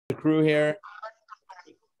The crew here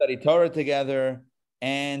study Torah together,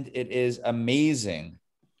 and it is amazing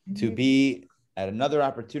to be at another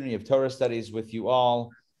opportunity of Torah studies with you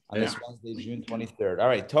all on this Wednesday, June 23rd. All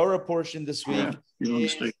right, Torah portion this week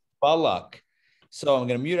is Balak. So I'm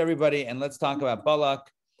going to mute everybody and let's talk about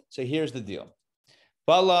Balak. So here's the deal.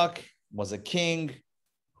 Balak was a king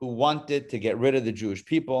who wanted to get rid of the Jewish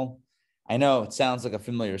people. I know it sounds like a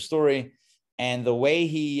familiar story. And the way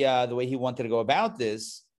he wanted to go about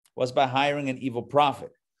this was by hiring an evil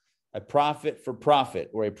prophet, a prophet for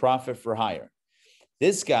profit or a prophet for hire.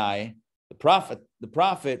 This guy, the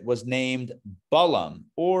prophet was named Balaam,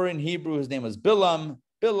 or in Hebrew, his name was Bilam,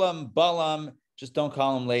 Balaam, just don't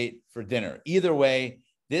call him late for dinner. Either way,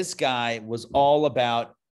 this guy was all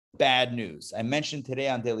about bad news. I mentioned today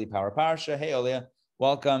on Daily Power Parsha, hey, Olia,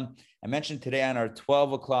 welcome. I mentioned today on our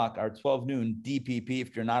 12 o'clock, our 12 noon DPP,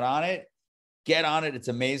 if you're not on it, get on it. It's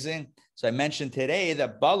amazing. So I mentioned today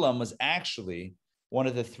that Balaam was actually one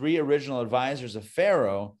of the three original advisors of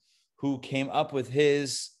Pharaoh who came up with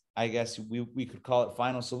his, I guess we could call it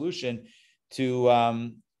final solution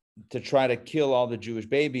to try to kill all the Jewish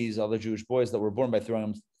babies, all the Jewish boys that were born by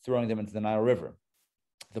throwing them into the Nile River.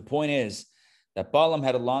 The point is that Balaam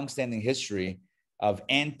had a long-standing history of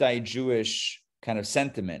anti-Jewish kind of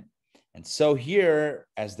sentiment. And so here,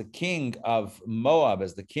 as the king of Moab,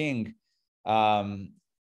 as the king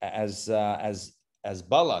as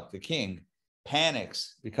Balak, the king,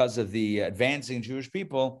 panics because of the advancing Jewish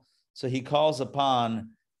people, so he calls upon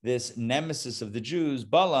this nemesis of the Jews,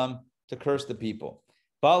 Balaam, to curse the people.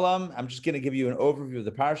 Balaam, I'm just going to give you an overview of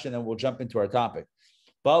the parsha, and then we'll jump into our topic.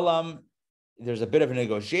 Balaam, there's a bit of a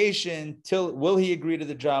negotiation. Will he agree to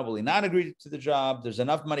the job? Will he not agree to the job? There's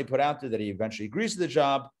enough money put out there that he eventually agrees to the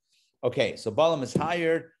job. Okay, so Balaam is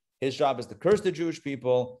hired. His job is to curse the Jewish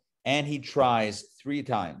people. And he tries 3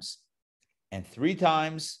 times. And 3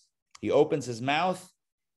 times he opens his mouth.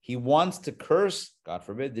 He wants to curse, God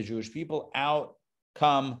forbid, the Jewish people. Out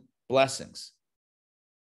come blessings.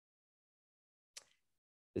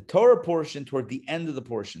 The Torah portion toward the end of the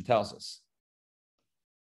portion tells us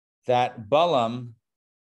that Balaam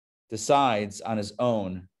decides on his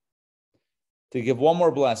own to give one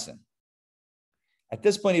more blessing. At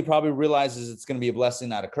this point, he probably realizes it's going to be a blessing,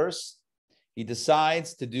 not a curse. He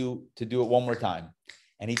decides to do it one more time.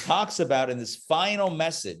 And he talks about in this final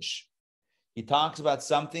message, he talks about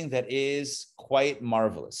something that is quite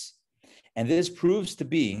marvelous. And this proves to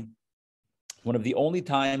be one of the only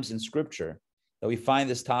times in scripture that we find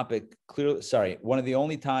this topic clearly, one of the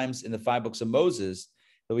only times in the 5 books of Moses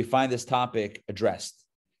that we find this topic addressed.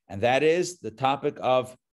 And that is the topic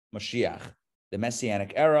of Mashiach, the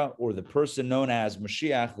Messianic era, or the person known as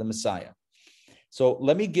Mashiach, the Messiah. So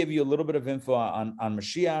let me give you a little bit of info on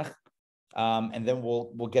Mashiach, and then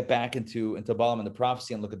we'll get back into Balaam and the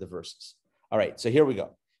prophecy and look at the verses. All right, so here we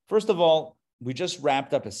go. First of all, we just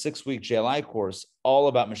wrapped up a 6-week JLI course all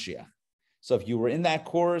about Mashiach. So if you were in that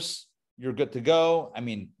course, you're good to go. I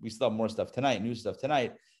mean, we still have more stuff tonight, new stuff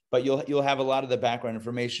tonight, but you'll have a lot of the background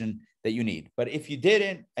information that you need. But if you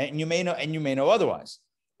didn't, and you may know otherwise,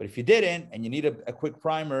 but if you didn't and you need a quick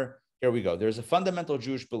primer, here we go. There's a fundamental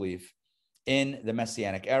Jewish belief in the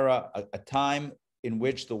Messianic era, a time in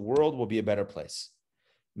which the world will be a better place.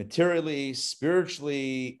 Materially,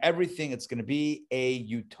 spiritually, everything, it's going to be a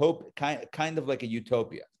utopia, kind of like a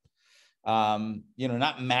utopia.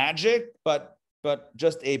 Not magic, but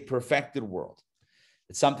just a perfected world.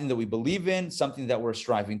 It's something that we believe in, something that we're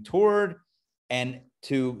striving toward. And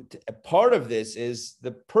a part of this is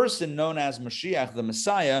the person known as Mashiach, the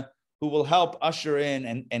Messiah, who will help usher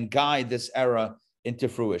in and guide this era into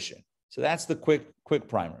fruition. So that's the quick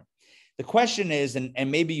primer. The question is,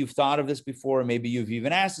 and maybe you've thought of this before, maybe you've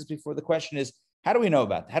even asked this before. The question is, how do we know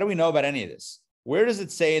about that? How do we know about any of this? Where does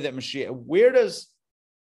it say that Mashiach? Where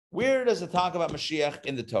does it talk about Mashiach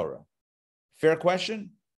in the Torah? Fair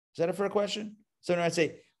question. Is that a fair question? So I'd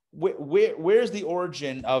say, where's the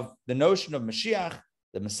origin of the notion of Mashiach,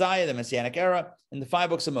 the Messiah, the Messianic era, in the 5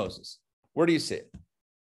 books of Moses? Where do you see it?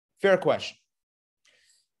 Fair question.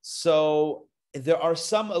 So there are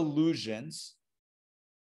some allusions,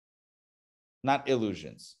 not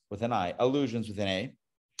illusions with an I, allusions with an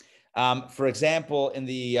A. For example, in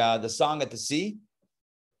the song at the sea,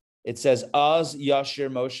 it says, Az Yashir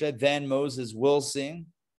Moshe, then Moses will sing,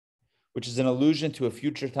 which is an allusion to a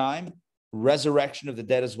future time, resurrection of the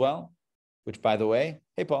dead as well, which, by the way,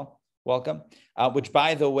 hey, Paul, welcome. Which,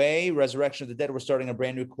 by the way, resurrection of the dead, we're starting a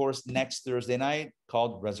brand new course next Thursday night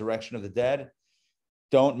called Resurrection of the Dead.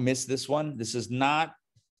 Don't miss this one. This is not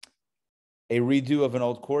a redo of an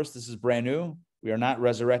old course. This is brand new. We are not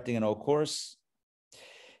resurrecting an old course.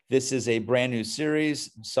 This is a brand new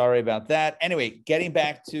series. Sorry about that. Anyway, getting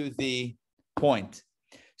back to the point.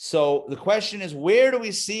 So the question is, where do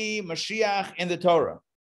we see Mashiach in the Torah?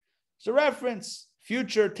 It's a reference,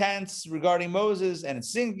 future tense regarding Moses and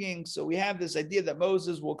it's singing. So we have this idea that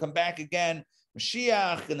Moses will come back again,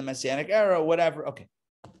 Mashiach in the Messianic era, whatever. Okay.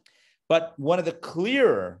 But one of the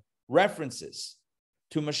clearer references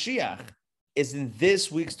to Mashiach is in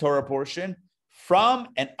this week's Torah portion from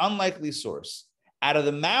an unlikely source, out of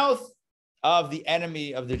the mouth of the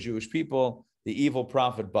enemy of the Jewish people, the evil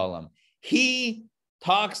prophet Balaam. He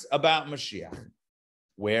talks about Mashiach.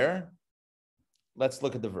 Where? Let's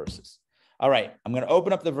look at the verses. All right, I'm going to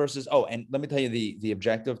open up the verses. Oh, and let me tell you the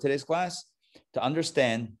objective of today's class, to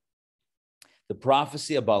understand the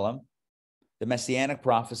prophecy of Balaam, the messianic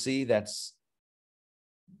prophecy that's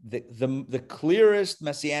the clearest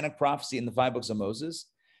messianic prophecy in the 5 books of Moses,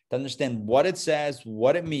 to understand what it says,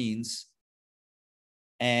 what it means,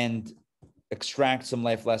 and extract some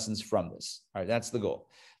life lessons from this. All right, that's the goal.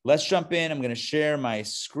 Let's jump in. I'm going to share my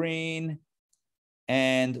screen,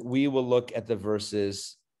 and we will look at the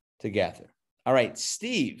verses together. All right,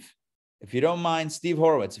 Steve, if you don't mind, Steve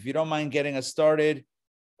Horowitz, if you don't mind getting us started,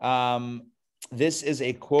 this is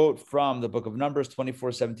a quote from the book of Numbers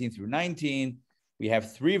 24:17 through 19. We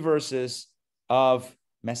have 3 verses of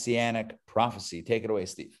messianic prophecy. Take it away,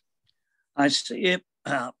 Steve. I see it,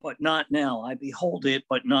 but not now. I behold it,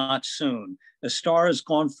 but not soon. A star has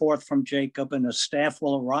gone forth from Jacob, and a staff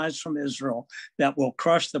will arise from Israel that will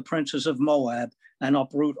crush the princes of Moab and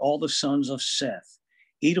uproot all the sons of Seth.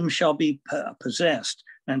 Edom shall be possessed,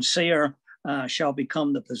 and Seir shall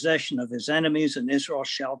become the possession of his enemies, and Israel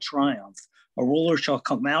shall triumph. A ruler shall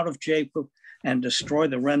come out of Jacob and destroy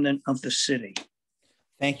the remnant of the city.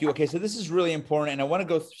 Thank you. Okay, so this is really important, and I want to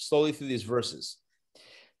go slowly through these verses.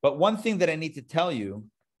 But one thing that I need to tell you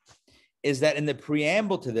is that in the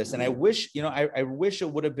preamble to this, and I wish, I wish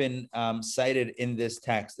it would have been cited in this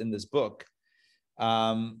text, in this book,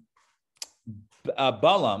 Balaam,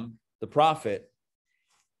 the prophet,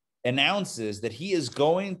 announces that he is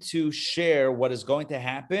going to share what is going to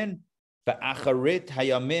happen ba'acharit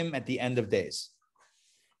hayamim, at the end of days.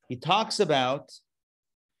 He talks about,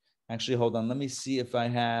 actually, hold on, let me see if I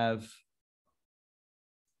have,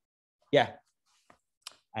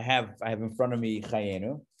 I have in front of me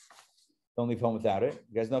Chayenu. Don't leave home without it.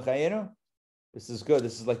 You guys know Chayenu? This is good.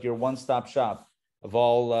 This is like your one-stop shop of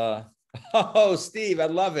all. Oh, Steve, I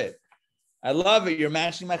love it. I love it. You're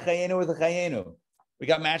matching my Chayenu with a Chayenu. We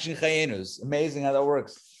got matching Chayenus. Amazing how that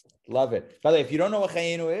works. Love it. By the way, if you don't know what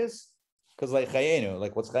Chayenu is, because like Chayenu,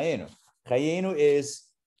 like what's Chayenu? Chayenu is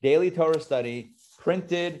daily Torah study,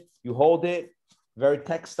 printed. You hold it, very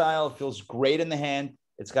textile. It feels great in the hand.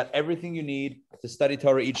 It's got everything you need to study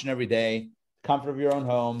Torah each and every day. Comfort of your own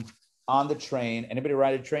home, on the train. Anybody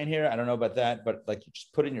ride a train here? I don't know about that, but like you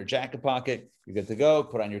just put it in your jacket pocket. You're good to go.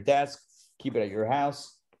 Put it on your desk. Keep it at your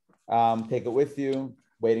house. Take it with you.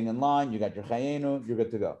 Waiting in line. You got your Chayenu. You're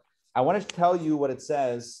good to go. I want to tell you what it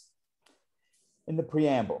says in the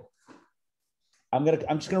preamble. I'm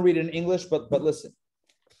just gonna read it in English, but listen.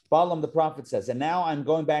 Balaam the prophet says, and now I'm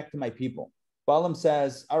going back to my people. Balaam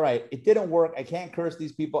says, all right, it didn't work. I can't curse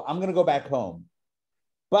these people. I'm going to go back home.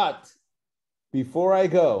 But before I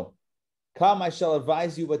go, come, I shall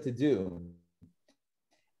advise you what to do.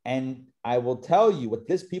 And I will tell you what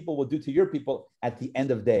this people will do to your people at the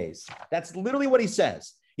end of days. That's literally what he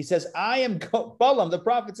says. He says, Balaam, the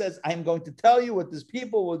prophet says, I am going to tell you what this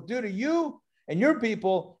people will do to you and your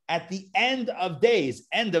people at the end of days.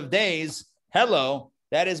 End of days. Hello.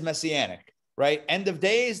 That is messianic, right? End of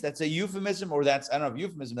days, that's a euphemism, or that's, I don't know if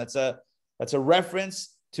euphemism, that's a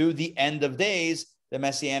reference to the end of days, the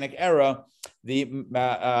messianic era, the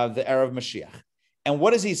era of Mashiach. And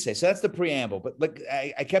what does he say? So that's the preamble, but look,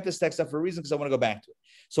 I kept this text up for a reason because I want to go back to it.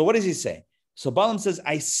 So what does he say? So Balaam says,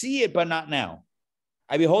 I see it, but not now.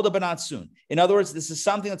 I behold it, but not soon. In other words, this is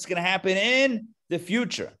something that's going to happen in the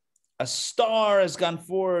future. A star has gone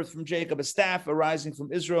forth from Jacob, a staff arising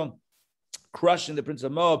from Israel, crushing the prince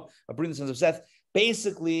of Moab, uprooting the sons of Seth.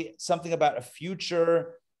 Basically, something about a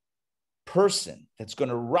future person that's going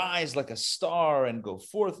to rise like a star and go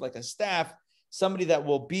forth like a staff, somebody that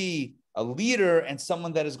will be a leader and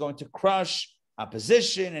someone that is going to crush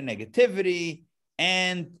opposition and negativity,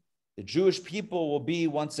 and the Jewish people will be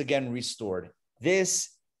once again restored. This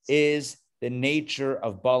is the nature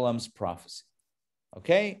of Balaam's prophecy.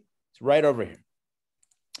 Okay? It's right over here.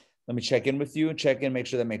 Let me check in with you, make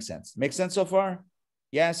sure that makes sense. Makes sense so far?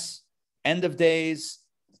 Yes. End of days,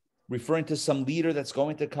 referring to some leader that's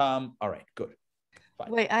going to come. All right, good.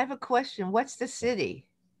 Fine. Wait, I have a question. What's the city?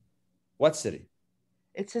 What city?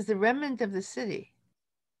 It says the remnant of the city.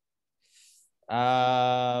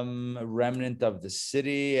 Remnant of the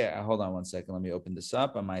city. Hold on one second. Let me open this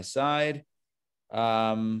up on my side.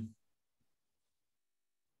 The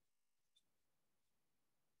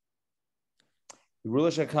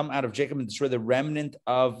ruler shall come out of Jacob and destroy the remnant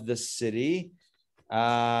of the city. We'd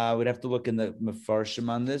have to look in the Mefarshim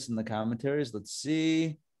on this, in the commentaries. Let's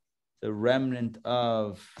see. The remnant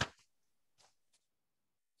of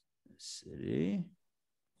the city.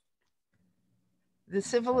 The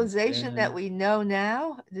civilization that we know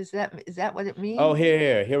now, is that what it means? Oh,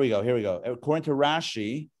 here we go. According to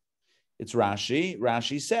Rashi, it's Rashi.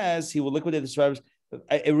 Rashi says he will liquidate the survivors.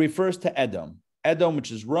 It refers to Edom. Edom,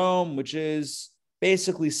 which is Rome, which is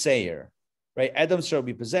basically Seir, right? Edom shall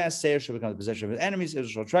be possessed. Seir shall become the possession of his enemies. Israel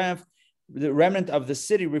shall triumph. The remnant of the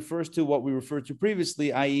city refers to what we referred to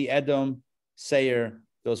previously, i.e. Edom, Seir,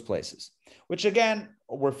 those places, which again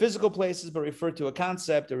were physical places, but refer to a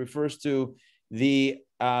concept. It refers to the,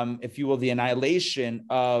 if you will, the annihilation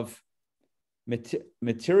of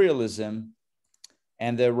materialism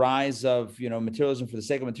and the rise of, materialism for the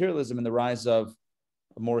sake of materialism and the rise of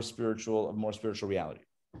a more spiritual reality.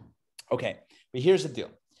 Okay, but here's the deal.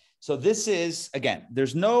 So this is, again,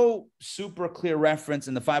 there's no super clear reference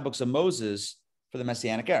in the 5 books of Moses for the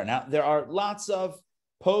Messianic era. Now, there are lots of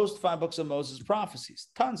post 5 books of Moses prophecies,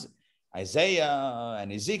 tons. Isaiah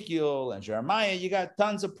and Ezekiel and Jeremiah, you got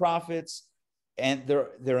tons of prophets, and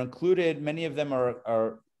they're included. Many of them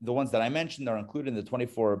are the ones that I mentioned are included in the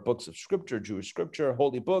 24 books of scripture, Jewish scripture,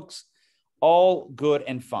 holy books, all good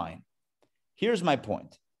and fine. Here's my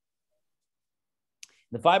point.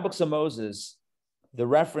 The 5 books of Moses, the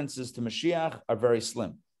references to Mashiach are very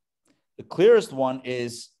slim. The clearest one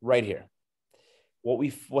is right here.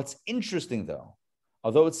 What's interesting though,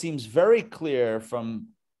 although it seems very clear from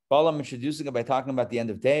Balaam introducing it by talking about the end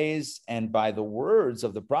of days and by the words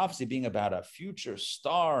of the prophecy being about a future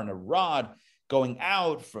star and a rod going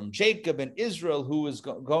out from Jacob and Israel, who is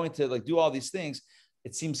going to do all these things,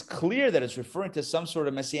 it seems clear that it's referring to some sort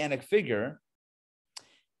of messianic figure.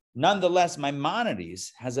 Nonetheless,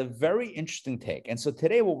 Maimonides has a very interesting take. And so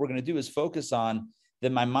today what we're going to do is focus on the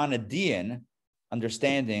Maimonidean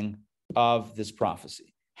understanding of this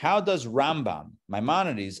prophecy. How does Rambam,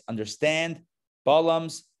 Maimonides, understand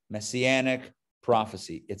Balaam's messianic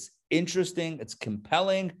prophecy? It's interesting, it's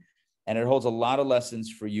compelling, and it holds a lot of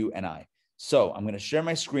lessons for you and I. So I'm going to share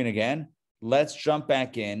my screen again. Let's jump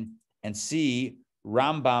back in and see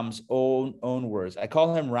Rambam's own words. I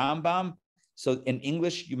call him Rambam. So in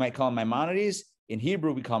English, you might call him Maimonides. In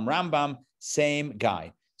Hebrew, we call him Rambam, same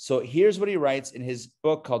guy. So here's what he writes in his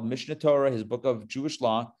book called Mishnah Torah, his book of Jewish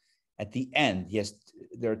law. At the end,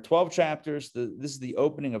 there are 12 chapters. This is the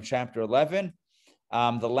opening of chapter 11.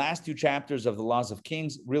 The last 2 chapters of the Laws of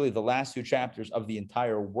Kings, really the last 2 chapters of the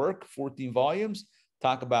entire work, 14 volumes,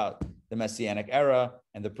 talk about the Messianic era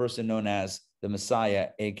and the person known as the Messiah,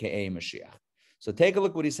 aka Mashiach. So take a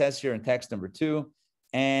look what he says here in text number 2.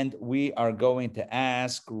 And we are going to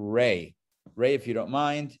ask Ray, if you don't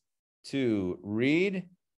mind, to read.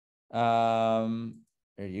 There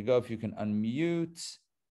you go. If you can unmute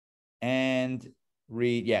and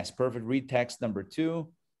read. Yes, perfect. Read text number 2.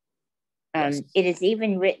 Yes. It is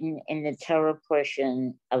even written in the Torah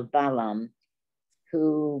portion of Balaam,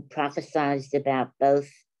 who prophesied about both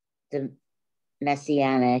the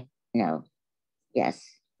Messianic,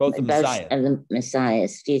 both the Messiah. Of the Messiah,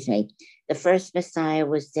 excuse me. The first Messiah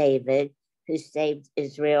was David, who saved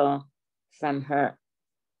Israel from her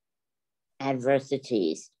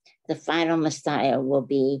adversities. The final Messiah will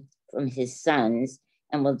be from his sons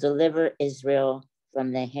and will deliver Israel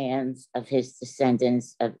from the hands of his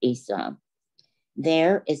descendants of Esau.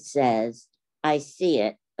 There it says, I see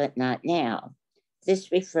it, but not now. This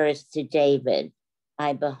refers to David.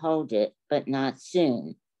 I behold it, but not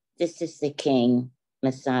soon. This is the King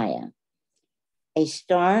Messiah. A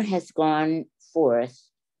star has gone forth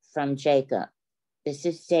from Jacob. This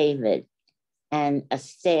is David, and a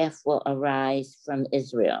staff will arise from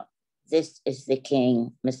Israel. This is the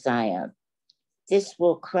King Messiah. This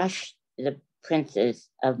will crush the princes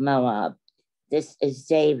of Moab. This is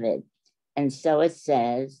David. And so it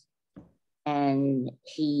says, and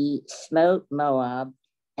he smote Moab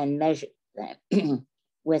and measured them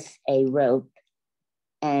with a rope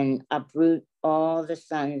and uproot all the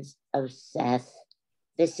sons of Seth.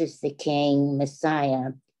 This is the King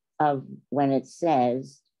Messiah of when it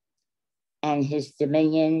says, and his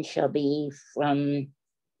dominion shall be from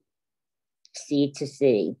sea to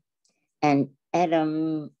sea, and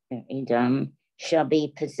Edom shall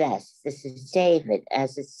be possessed. This is David,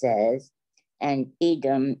 as it says, and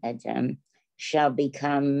Edom shall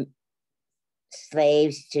become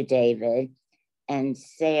slaves to David, and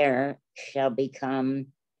Seir shall become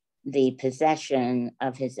the possession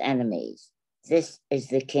of his enemies. This is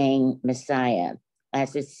the King Messiah,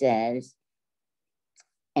 as it says,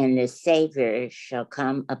 and the Savior shall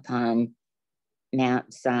come upon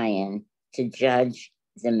Mount Zion to judge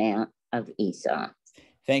the Mount of Esau.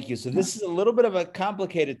 Thank you. So this is a little bit of a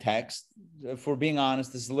complicated text. If we're being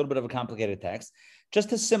honest, this is a little bit of a complicated text. Just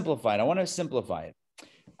to simplify it, I want to simplify it.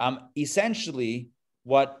 Essentially,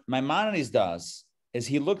 what Maimonides does is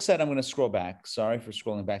he looks at, I'm going to scroll back. Sorry for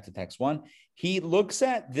scrolling back to text 1. He looks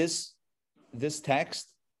at this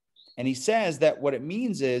text and he says that what it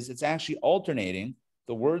means is it's actually alternating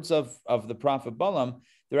the words of the prophet Balaam.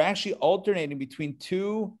 They're actually alternating between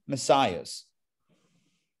two messiahs.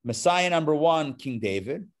 Messiah number 1, King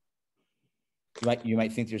David. You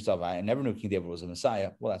might think to yourself, I never knew King David was a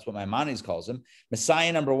Messiah. Well, that's what Maimonides calls him.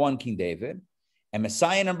 Messiah number 1, King David. And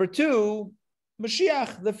Messiah number 2,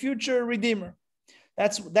 Mashiach, the future Redeemer.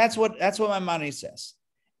 That's what Maimonides says.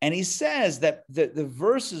 And he says that the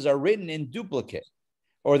verses are written in duplicate,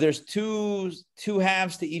 or there's two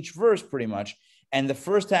halves to each verse pretty much. And the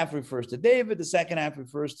first half refers to David. The second half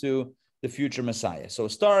refers to the future Messiah. So a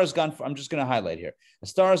star has gone, I'm just going to highlight here. A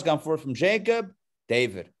star has gone forth from Jacob,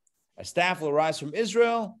 David. A staff will arise from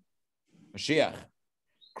Israel, Mashiach.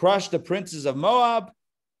 Crush the princes of Moab,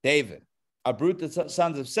 David. Uproot the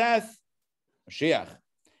sons of Seth, Mashiach.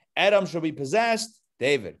 Edom shall be possessed,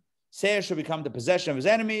 David. Seir shall become the possession of his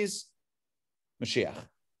enemies, Mashiach.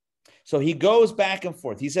 So he goes back and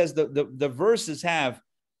forth. He says the verses have,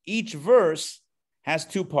 each verse has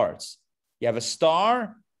two parts. You have a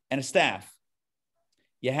star and a staff.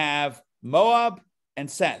 You have Moab and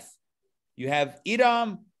Seth. You have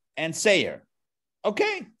Edom and Seir.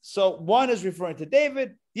 Okay, so one is referring to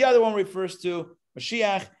David, the other one refers to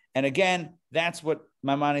Mashiach. And again, that's what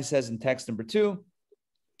Maimonides says in text number 2.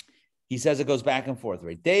 He says it goes back and forth,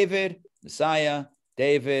 right? David, Messiah,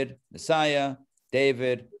 David, Messiah,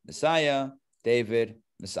 David, Messiah, David,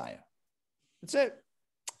 Messiah. That's it.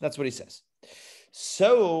 That's what he says.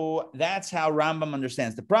 So that's how Rambam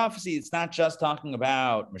understands the prophecy. It's not just talking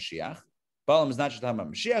about Mashiach. Balaam is not just talking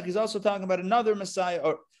about Mashiach. He's also talking about another Messiah,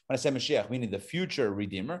 or when I say Mashiach, meaning the future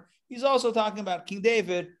Redeemer. He's also talking about King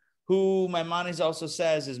David, who Maimonides also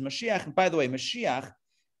says is Mashiach. And by the way, Mashiach,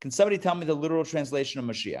 can somebody tell me the literal translation of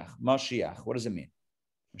Mashiach? Mashiach, what does it mean?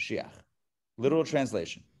 Mashiach. Literal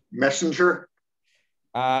translation. Messenger.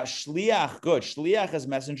 Shliach, good. Shliach is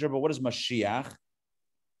messenger, but what is Mashiach?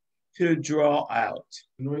 To draw out.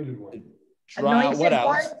 Anointed one. What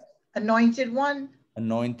else? Anointed one.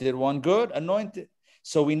 Anointed one, good. Anointed.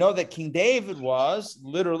 So we know that King David was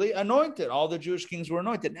literally anointed. All the Jewish kings were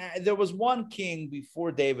anointed. Now, there was one king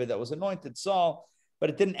before David that was anointed, Saul, but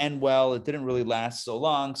it didn't end well. It didn't really last so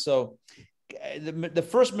long. So the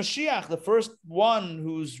first Mashiach, the first one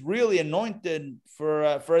who's really anointed for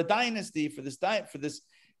a dynasty, for this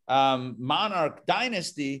monarch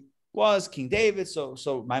dynasty, was King David.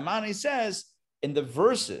 So Maimonides says in the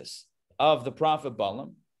verses of the prophet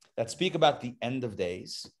Balaam that speak about the end of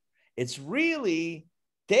days, it's really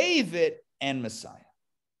David and Messiah.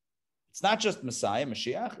 It's not just Messiah,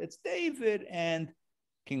 Mashiach, it's David and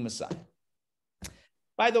King Messiah.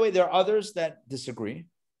 By the way, there are others that disagree.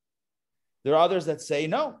 There are others that say,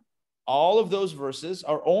 no, all of those verses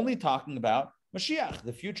are only talking about Mashiach,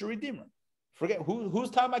 the future Redeemer. Forget who's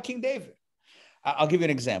talking about King David. I'll give you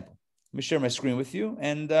an example. Let me share my screen with you,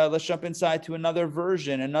 and let's jump inside to another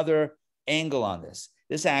version, another angle on this.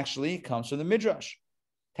 This actually comes from the Midrash,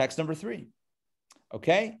 text number 3.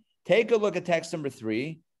 Okay, take a look at text number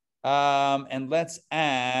 3, and let us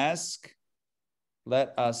ask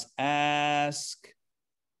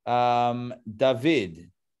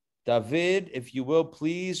David, if you will,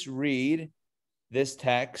 please read this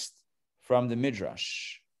text from the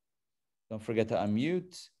Midrash. Don't forget to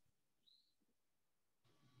unmute.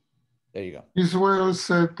 There you go. Israel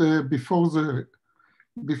said before the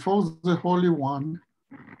Holy One,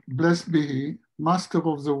 blessed be he, master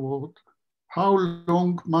of the world, how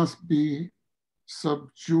long must be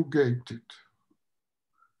subjugated?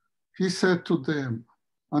 He said to them,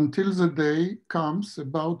 until the day comes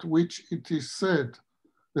about which it is said,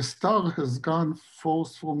 a star has gone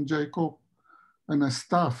forth from Jacob, and a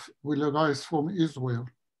staff will arise from Israel.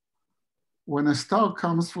 When a star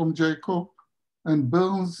comes from Jacob and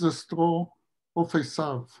burns the straw of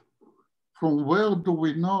Esav, from where do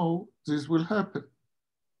we know this will happen?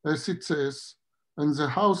 As it says, and the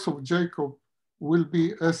house of Jacob will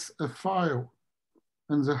be as a fire,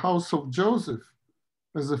 and the house of Joseph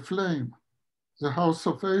as a flame. The house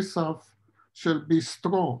of Esav shall be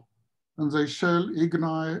straw, and they shall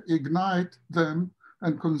ignite them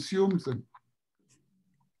and consume them.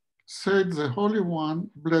 said the Holy One,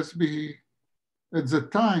 blessed be he, at the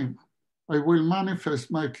time I will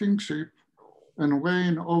manifest my kingship and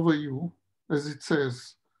reign over you, as it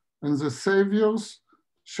says, and the saviors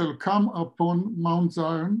shall come upon Mount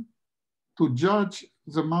Zion to judge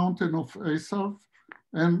the mountain of Asaph,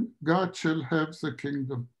 and God shall have the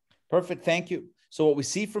kingdom. Perfect, thank you. So what we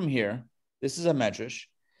see from here, this is a medrash.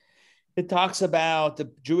 It talks about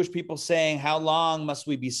the Jewish people saying, how long must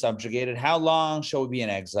we be subjugated? How long shall we be in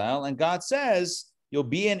exile? And God says, you'll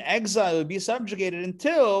be in exile, you'll be subjugated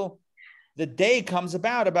until the day comes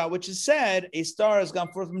about which is said, a star has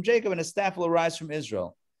gone forth from Jacob and a staff will arise from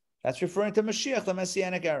Israel. That's referring to Mashiach, the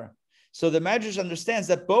Messianic era. So the Medrash understands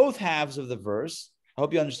that both halves of the verse, I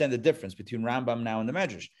hope you understand the difference between Rambam now and the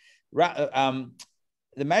Medrash.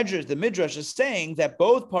 The Midrash is saying that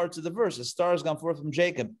both parts of the verse, a star has gone forth from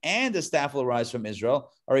Jacob and a staff will arise from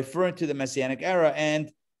Israel, are referring to the Messianic era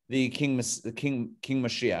and the King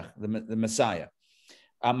Mashiach, the Messiah.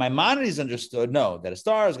 Maimonides understood, no, that a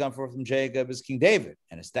star has gone forth from Jacob is King David,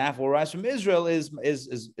 and a staff will rise from Israel is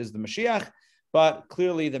the Mashiach. But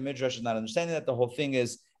clearly the Midrash is not understanding that. The whole thing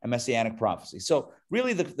is a Messianic prophecy. So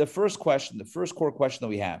really the first question, the first core question that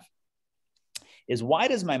we have is, why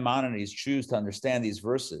does Maimonides choose to understand these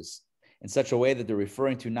verses in such a way that they're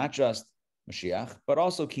referring to not just Mashiach, but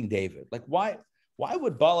also King David? Like why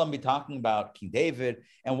would Balaam be talking about King David?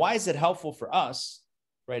 And why is it helpful for us,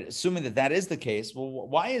 right? Assuming that is the case, well,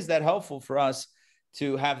 why is that helpful for us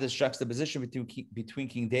to have this juxtaposition between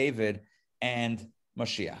King David and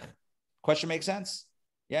Mashiach? Question makes sense?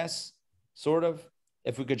 Yes, sort of.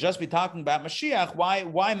 If we could just be talking about Mashiach,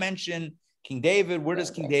 why mention King David? Where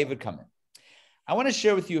does King David come in? I want to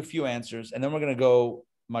share with you a few answers, and then we're going to go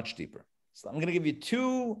much deeper. So I'm going to give you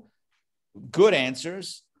two good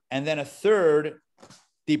answers, and then a third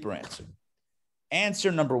deeper answer.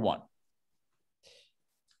 Answer number one.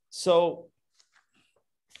 So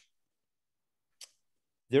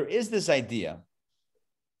there is this idea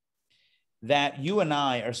that you and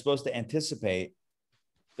I are supposed to anticipate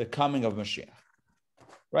the coming of Mashiach,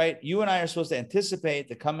 right? You and I are supposed to anticipate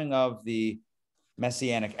the coming of the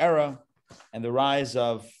Messianic era and the rise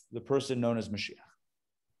of the person known as Mashiach.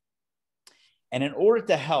 And in order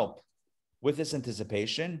to help with this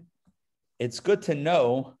anticipation, it's good to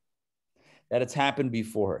know that it's happened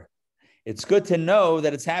before. It's good to know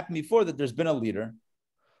that it's happened before, that there's been a leader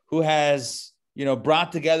who has,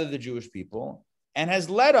 brought together the Jewish people and has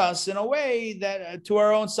led us in a way that to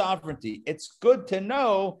our own sovereignty. It's good to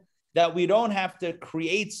know that we don't have to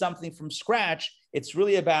create something from scratch. It's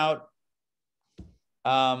really about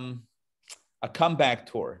a comeback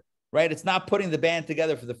tour, right? It's not putting the band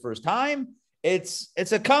together for the first time. It's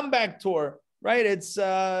a comeback tour, right? It's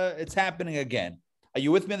happening again. Are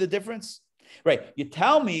you with me on the difference? Right. You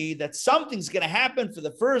tell me that something's going to happen for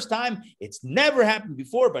the first time. It's never happened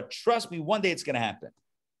before, but trust me, one day it's going to happen.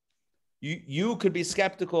 You could be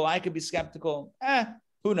skeptical. I could be skeptical.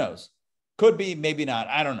 Who knows? Could be, maybe not.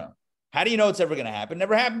 I don't know. How do you know it's ever going to happen?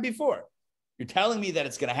 Never happened before. You're telling me that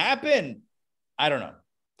it's going to happen. I don't know.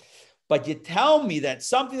 But you tell me that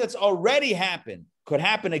something that's already happened could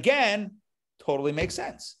happen again, totally makes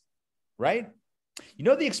sense, right? You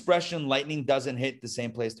know the expression, lightning doesn't hit the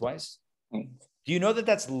same place twice? Do you know that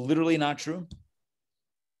that's literally not true?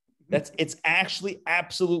 It's actually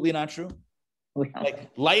absolutely not true. Like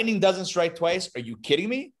lightning doesn't strike twice. Are you kidding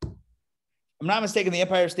me? I'm not mistaken. The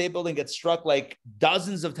Empire State Building gets struck like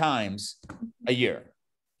dozens of times a year.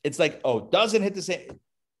 It's like, doesn't hit the same.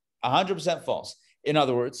 100% false. In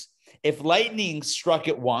other words, if lightning struck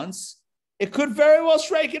it once, it could very well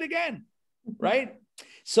strike it again, right?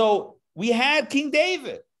 So we had King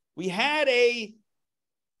David. We had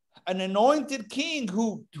an anointed king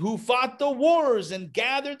who fought the wars and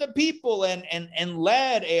gathered the people and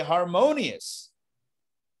led a harmonious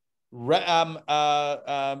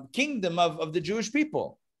kingdom of the Jewish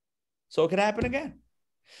people. So it could happen again.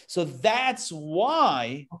 So that's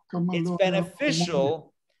why it's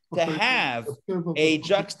beneficial to have a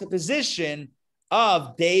juxtaposition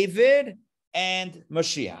of David and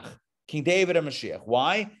Mashiach, King David and Mashiach.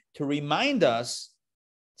 Why? To remind us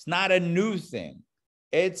it's not a new thing.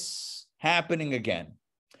 It's happening again.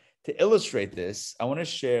 To illustrate this, I want to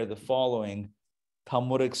share the following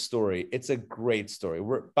Talmudic story. It's a great story.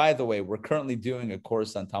 By the way, we're currently doing a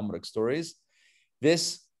course on Talmudic stories.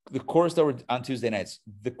 The course that we're on Tuesday nights,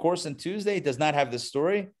 the course on Tuesday does not have this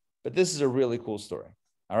story, but this is a really cool story.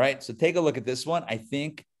 All right, so take a look at this one. I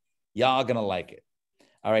think y'all are gonna like it.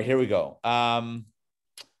 All right, here we go.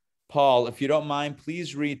 Paul, if you don't mind,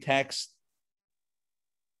 please read text.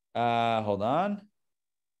 Hold on.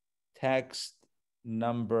 Text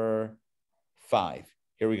number 5.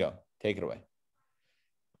 Here we go. Take it away.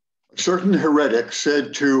 A certain heretic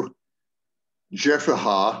said to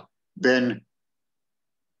Jephthah ben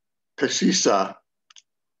Pesisa,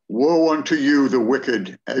 woe unto you, the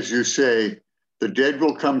wicked, as you say, the dead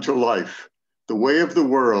will come to life. The way of the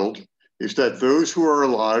world is that those who are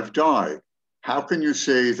alive die. How can you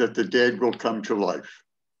say that the dead will come to life?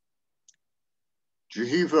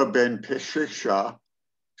 Jehovah ben Pesisha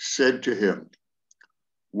said to him,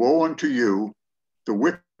 woe unto you, the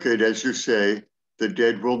wicked, as you say, the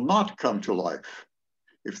dead will not come to life.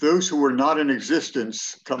 If those who were not in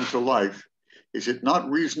existence come to life, is it not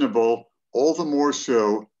reasonable, all the more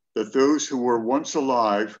so, that those who were once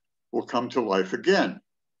alive will come to life again?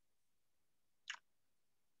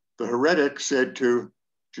 The heretic said to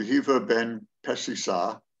Jehovah ben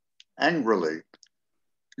Pesisa angrily,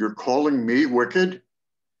 you're calling me wicked?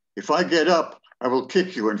 If I get up, I will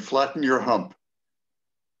kick you and flatten your hump.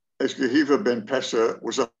 As Jehovah ben Pesa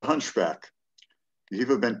was a hunchback,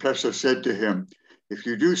 Jehovah ben Pesa said to him, if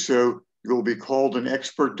you do so, you will be called an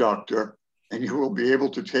expert doctor and you will be able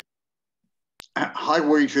to take high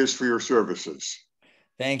wages for your services.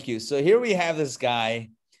 Thank you. So here we have this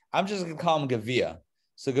guy. I'm just going to call him Gavia.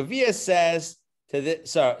 So Gavia says to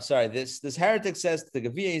this, this heretic says to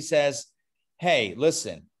Gavia, he says, hey,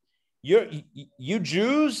 listen, you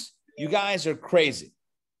Jews, you guys are crazy.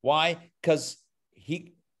 Why? Because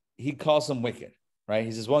he calls them wicked, right?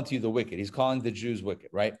 He says, one to you, the wicked. He's calling the Jews wicked,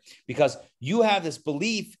 right? Because you have this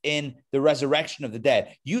belief in the resurrection of the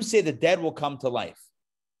dead. You say the dead will come to life.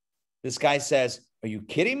 This guy says, are you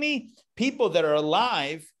kidding me? People that are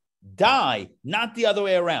alive die, not the other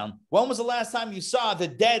way around. When was the last time you saw the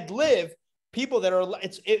dead live? People that are,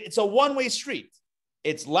 it's a one-way street.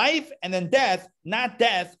 It's life and then death, not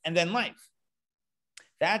death and then life.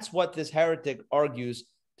 That's what this heretic argues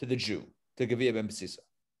to the Jew, to Gavia ben Pesisa.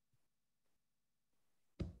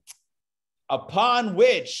 Upon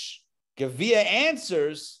which Gavia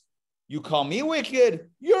answers, you call me wicked,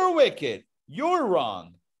 you're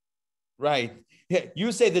wrong. Right?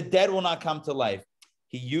 You say the dead will not come to life.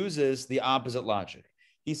 He uses the opposite logic.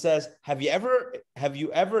 He says, have you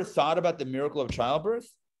ever thought about the miracle of childbirth?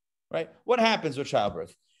 Right? What happens with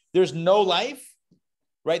childbirth? There's no life,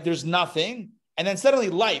 right? There's nothing. And then suddenly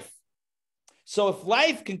life. So if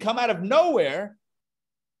life can come out of nowhere,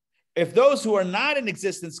 if those who are not in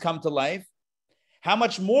existence come to life, how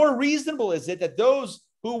much more reasonable is it that those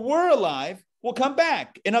who were alive will come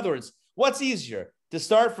back? In other words, what's easier, to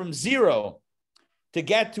start from 0 to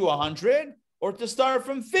get to 100 or to start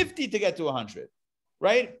from 50 to get to 100,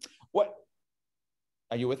 right? What?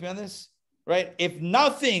 Are you with me on this? Right? If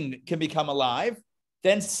nothing can become alive,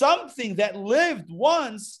 then something that lived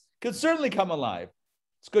once could certainly come alive.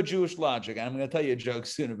 It's good Jewish logic. And I'm going to tell you a joke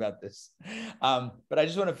soon about this. But I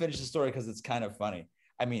just want to finish the story because it's kind of funny.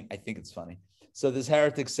 I mean, I think it's funny. So this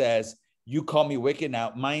heretic says, you call me wicked.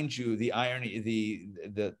 Now, mind you, the irony,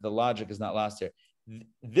 the logic is not lost here.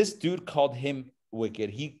 This dude called him wicked.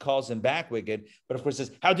 He calls him back wicked, but of course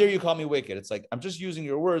says, how dare you call me wicked? It's like, I'm just using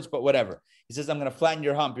your words, but whatever. He says, I'm going to flatten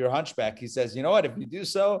your hump, your hunchback. He says, you know what? If you do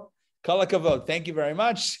so, kol hakavod, thank you very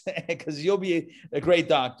much, because you'll be a great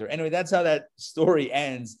doctor. Anyway, that's how that story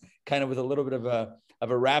ends, kind of with a little bit of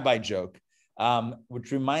a rabbi joke,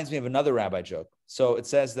 which reminds me of another rabbi joke. So it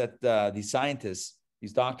says that these scientists,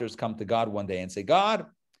 these doctors come to God one day and say, God,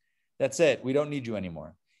 that's it. We don't need you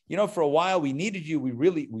anymore. You know, for a while we needed you. We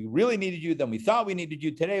really needed you. Then we thought we needed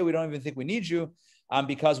you. Today, we don't even think we need you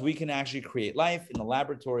because we can actually create life in the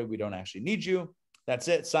laboratory. We don't actually need you. That's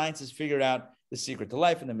it. Science has figured out the secret to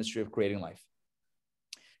life and the mystery of creating life.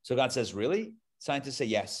 So God says, really? Scientists say,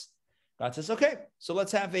 yes. God says, okay, so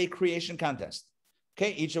let's have a creation contest.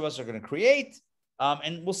 Okay, each of us are going to create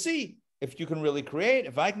and we'll see if you can really create,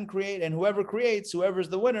 if I can create, and whoever creates, whoever's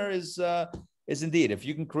the winner is indeed. If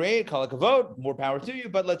you can create, kol hakavod, more power to you,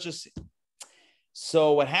 but let's just see.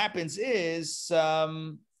 So what happens is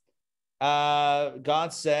God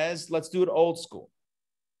says, let's do it old school,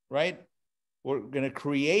 right? We're going to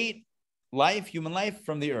create life, human life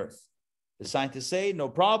from the earth. The scientists say, no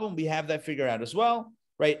problem. We have that figured out as well,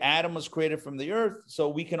 right? Adam was created from the earth, so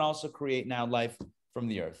we can also create now life from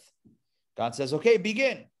the earth. God says, okay,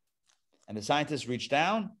 begin. And the scientists reach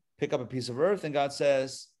down, pick up a piece of earth, and God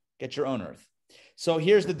says, get your own earth. So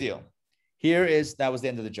here's the deal. That was the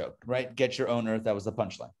end of the joke, right? Get your own earth. That was the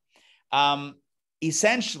punchline.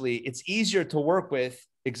 Essentially, it's easier to work with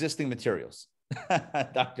existing materials.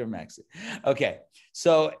 Dr. Maxey. Okay.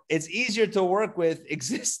 So it's easier to work with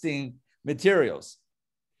existing materials.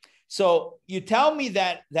 So you tell me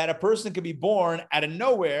that a person could be born out of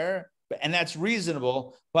nowhere, and that's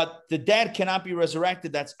reasonable, but the dead cannot be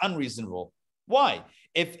resurrected. That's unreasonable. Why?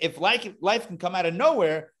 If life can come out of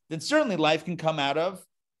nowhere, then certainly life can come out of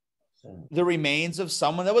the remains of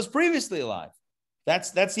someone that was previously alive.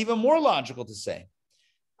 That's even more logical to say.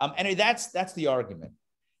 Anyway, that's the argument.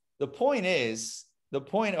 The point is,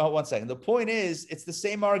 it's the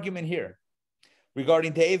same argument here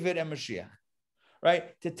regarding David and Mashiach,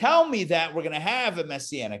 right? To tell me that we're going to have a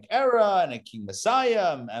messianic era and a king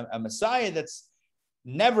Messiah, a Messiah that's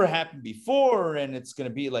never happened before, and it's going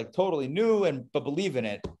to be like totally new, but believe in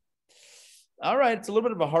it. All right, it's a little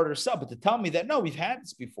bit of a harder sell, but to tell me that, no, we've had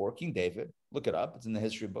this before, King David, look it up, it's in the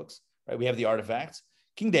history books, right? We have the artifacts.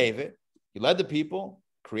 King David, he led the people,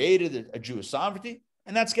 created a Jewish sovereignty,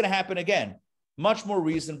 and that's going to happen again. Much more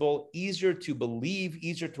reasonable, easier to believe,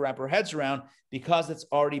 easier to wrap our heads around because it's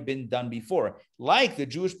already been done before. Like the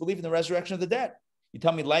Jewish belief in the resurrection of the dead. You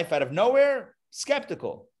tell me life out of nowhere,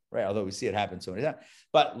 skeptical, right? Although we see it happen so many times.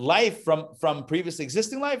 But life from previously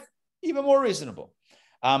existing life, even more reasonable.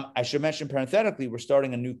 I should mention parenthetically, we're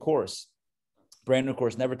starting a new course, brand new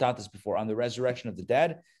course, never taught this before, on the resurrection of the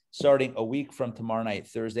dead, starting a week from tomorrow night,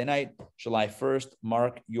 Thursday night, July 1st.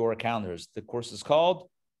 Mark your calendars. The course is called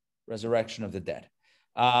Resurrection of the Dead.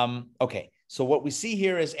 Okay, so what we see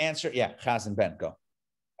here is answer. Yeah, Chaz and Ben, go.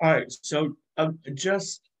 All right, so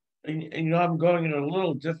just, I'm going in a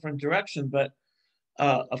little different direction, but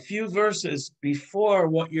a few verses before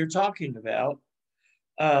what you're talking about,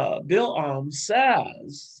 Bilam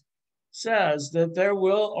says that there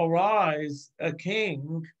will arise a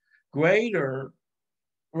king greater,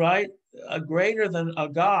 right? Greater than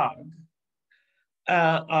Agag,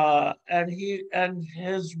 and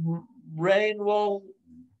his reign will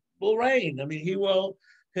reign. I mean,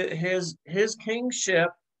 his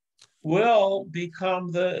kingship will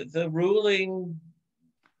become the ruling,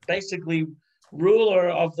 basically ruler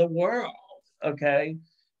of the world. Okay.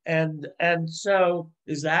 And so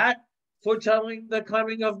is that foretelling the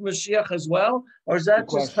coming of Mashiach as well? Or is that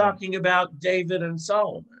just talking about David and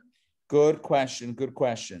Solomon? Good question. Good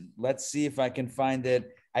question. Let's see if I can find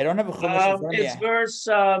it. I don't have a chumash. It's verse,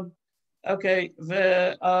 okay,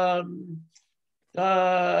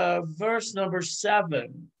 verse number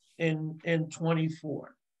 7 in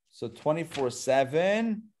 24. So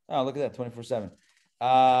 24/7. Oh, look at that, 24/7.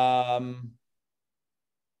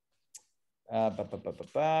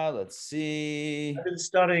 Let's see. I've been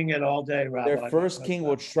studying it all day, Rabbi. Their first king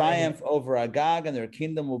will triumph over Agag, and their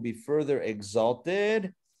kingdom will be further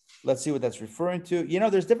exalted. Let's see what that's referring to.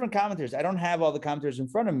 There's different commentaries. I don't have all the commentaries in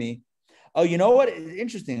front of me. Oh, you know what? It's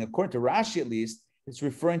interesting. According to Rashi, at least, it's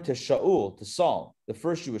referring to Shaul, to Saul, the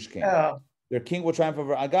first Jewish king. Yeah. Their king will triumph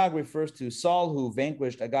over Agag refers to Saul, who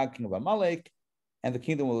vanquished Agag, king of Amalek, and the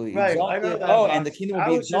kingdom will be exalted. And the kingdom will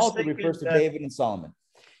be exalted refers to David and Solomon.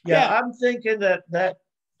 Yeah, I'm thinking that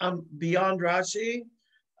beyond Rashi,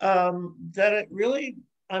 that it really,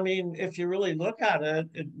 I mean, if you really look at it,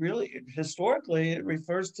 it really, historically, it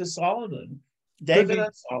refers to Solomon, David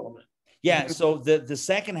and Solomon. Yeah, so the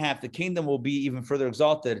second half, the kingdom will be even further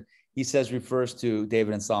exalted, he says refers to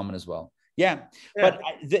David and Solomon as well. Yeah. But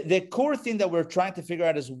the core thing that we're trying to figure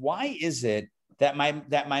out is why is it that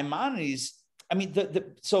Maimonides, I mean,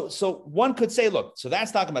 so one could say, look, so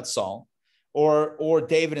that's talking about Saul or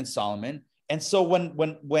David and Solomon. And so when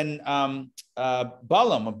Bilam,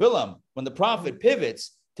 when the prophet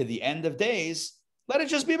pivots to the end of days, let it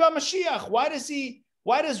just be about Mashiach. Why does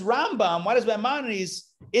Rambam, why does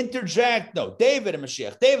Maimonides interject? No, David and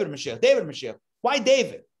Mashiach, David and Mashiach, David and Mashiach. Why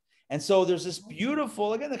David? And so there's this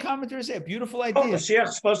beautiful, again, the commentators say a beautiful idea. Mashiach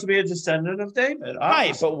is supposed to be a descendant of David. Obviously.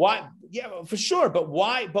 Right, but why? Yeah, for sure. But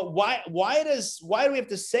why do we have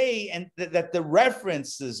to say that the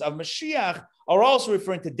references of Mashiach are also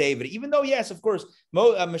referring to David? Even though, yes, of course,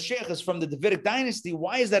 Mashiach is from the Davidic dynasty.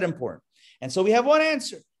 Why is that important? And so we have one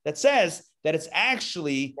answer that says that it's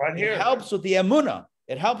actually, it helps with the emunah.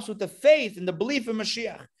 It helps with the faith and the belief in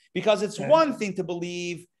Mashiach. Because it's one thing to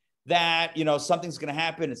believe that, something's going to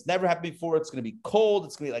happen. It's never happened before. It's going to be cold.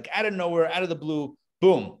 It's going to be like out of nowhere, out of the blue.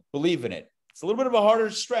 Boom, believe in it. It's a little bit of a harder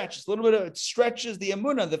stretch. It's a little bit it stretches the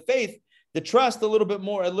emunah, the faith, the trust a little bit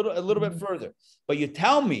more, a little bit further. But you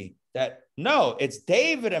tell me that, no, it's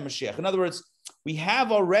David and Mashiach. In other words, we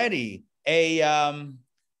have already a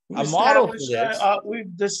model for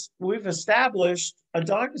this. We've established a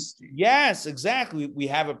dynasty. Yes, exactly. We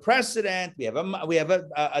have a precedent. We have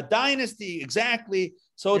a dynasty. Exactly.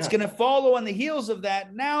 So it's going to follow on the heels of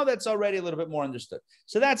that. Now that's already a little bit more understood.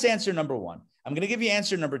 So that's answer number one. I'm going to give you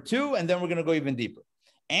answer number two, and then we're going to go even deeper.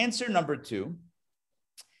 Answer number two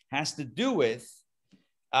has to do with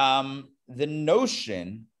the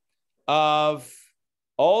notion of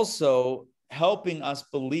also helping us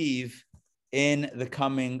believe in the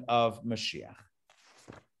coming of Mashiach.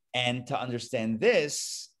 And to understand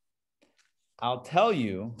this, I'll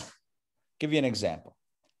give you an example.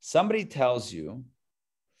 Somebody tells you,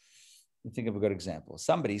 let me think of a good example.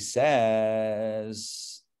 Somebody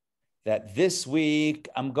says that this week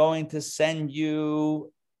I'm going to send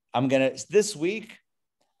you on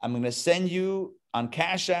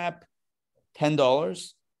Cash App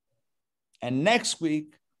 $10. And next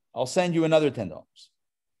week, I'll send you another $10.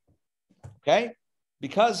 Okay?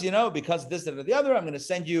 Because this, that, or the other, I'm going to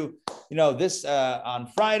send you, this on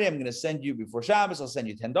Friday, I'm going to send you before Shabbos, I'll send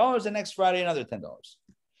you $10. And next Friday, another $10.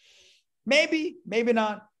 Maybe, maybe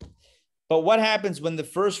not. But what happens when the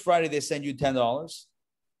first Friday they send you $10?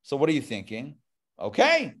 So what are you thinking?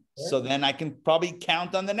 Okay, so then I can probably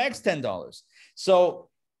count on the next $10. So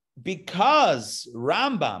because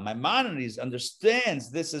Rambam, Maimonides, understands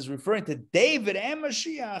this is referring to David and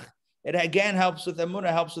Mashiach, it again helps with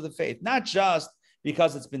Emunah, helps with the faith. Not just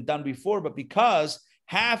because it's been done before, but because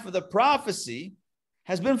half of the prophecy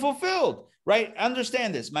has been fulfilled, right?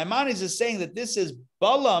 Understand this. Maimonides is saying that this is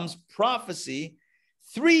Balaam's prophecy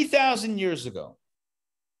 3,000 years ago,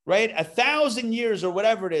 right? 1,000 years or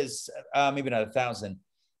whatever it is, maybe not 1,000,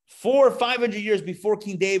 400 or 500 years before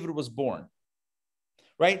King David was born,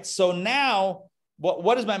 right? So now,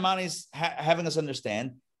 what is Maimonides having us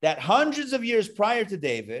understand? That hundreds of years prior to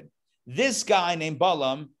David, this guy named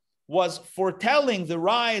Balaam was foretelling the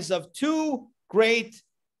rise of two great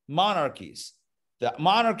monarchies, the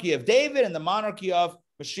monarchy of David and the monarchy of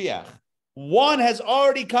Mashiach. One has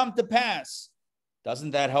already come to pass.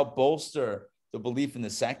 Doesn't that help bolster the belief in the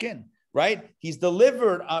second, right? He's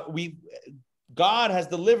delivered, God has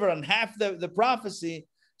delivered on half the prophecy.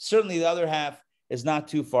 Certainly the other half is not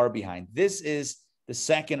too far behind. This is the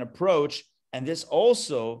second approach, and this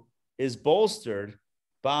also is bolstered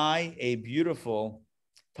by a beautiful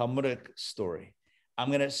Talmudic story. I'm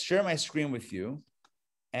going to share my screen with you.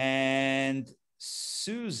 And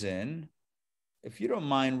Susan, if you don't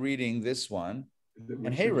mind reading this one,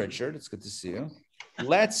 and hey, Richard, it's good to see you.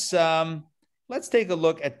 Let's take a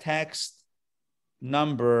look at text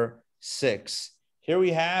number 6. Here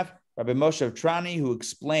we have Rabbi Moshe Trani, who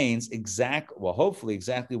explains hopefully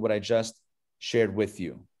exactly what I just shared with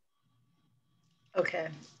you. Okay.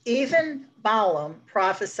 Even Balaam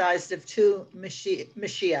prophesied of two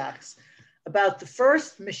Mashiachs, about the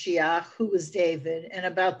first Mashiach, who was David, and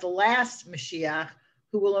about the last Mashiach,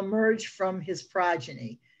 who will emerge from his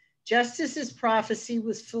progeny. Just as his prophecy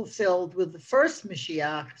was fulfilled with the first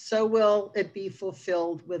Mashiach, so will it be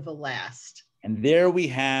fulfilled with the last. And there we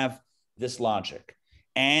have this logic.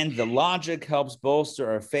 And the logic helps bolster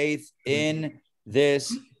our faith in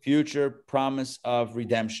this future promise of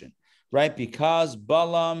redemption, right? Because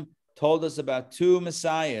Balaam told us about two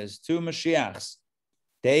Messiahs, two Mashiachs,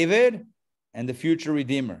 David and the future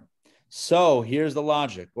Redeemer. So here's the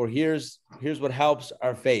logic, or here's what helps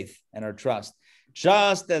our faith and our trust.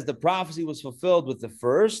 Just as the prophecy was fulfilled with the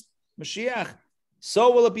first Mashiach,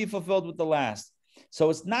 so will it be fulfilled with the last. So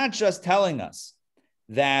it's not just telling us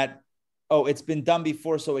that, it's been done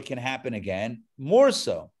before, so it can happen again. More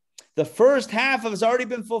so, the first half has already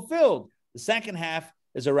been fulfilled. The second half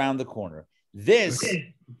is around the corner. This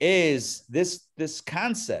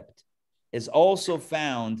concept is also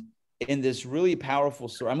found in this really powerful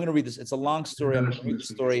story. I'm going to read this. It's a long story. I'm going to read the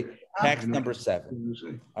story, text number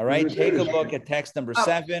 7. All right, take a look at text number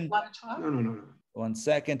 7. No. 1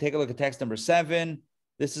 second. Take a look at text number 7.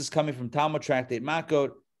 This is coming from Talmud Tractate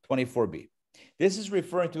Makot 24b. This is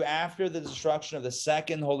referring to after the destruction of the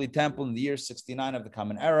second Holy Temple in the year 69 of the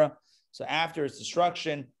Common Era. So after its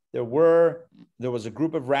destruction, there was a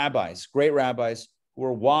group of rabbis, great rabbis, who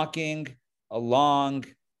were walking along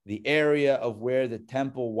the area of where the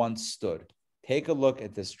temple once stood. Take a look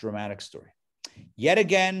at this dramatic story. Yet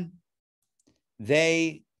again,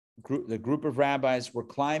 the group of rabbis were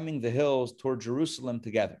climbing the hills toward Jerusalem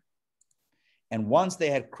together. And once they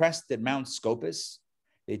had crested Mount Scopus,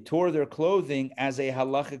 they tore their clothing as a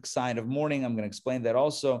halachic sign of mourning. I'm going to explain that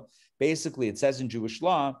also. Basically, it says in Jewish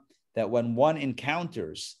law that when one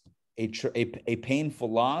encounters a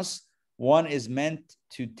painful loss, one is meant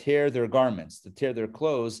to tear their garments, to tear their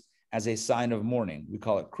clothes as a sign of mourning. We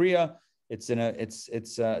call it kriya. It's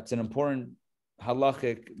an important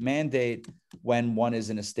halachic mandate when one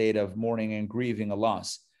is in a state of mourning and grieving a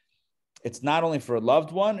loss. It's not only for a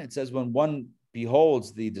loved one. It says when one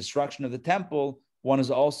beholds the destruction of the temple, one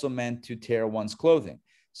is also meant to tear one's clothing.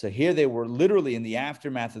 So here they were literally in the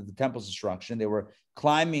aftermath of the temple's destruction. They were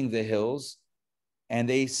climbing the hills, and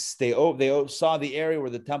they saw the area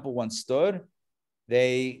where the temple once stood.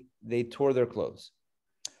 They tore their clothes.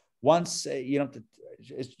 Once you don't have to,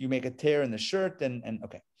 you make a tear in the shirt, and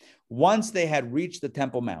okay. Once they had reached the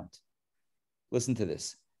Temple Mount, listen to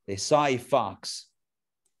this. They saw a fox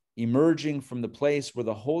emerging from the place where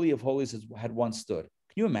the Holy of Holies had once stood.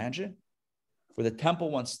 Can you imagine? Where the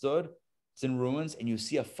temple once stood, it's in ruins, and you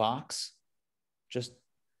see a fox just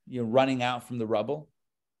running out from the rubble.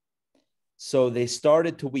 So they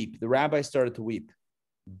started to weep. The rabbi started to weep.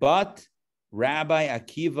 But Rabbi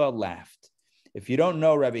Akiva laughed. If you don't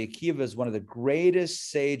know, Rabbi Akiva is one of the greatest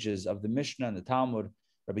sages of the Mishnah and the Talmud.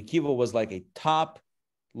 Rabbi Akiva was like a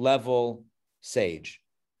top-level sage.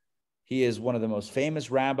 He is one of the most famous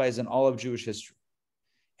rabbis in all of Jewish history.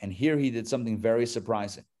 And here he did something very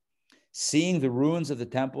surprising. Seeing the ruins of the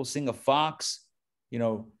temple, seeing a fox,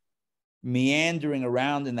 meandering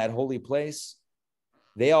around in that holy place,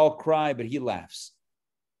 they all cry, but he laughs.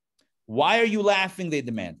 Why are you laughing? They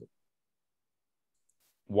demanded.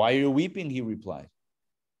 Why are you weeping? He replied.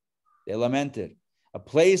 They lamented. A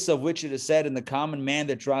place of which it is said, in the common man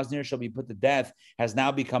that draws near shall be put to death, has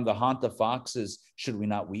now become the haunt of foxes. Should we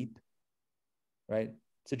not weep? Right?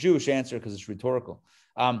 It's a Jewish answer because it's rhetorical.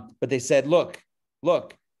 But they said, look,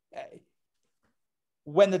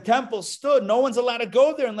 when the temple stood, no one's allowed to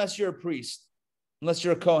go there unless you're a priest, unless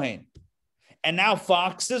you're a Kohen. And now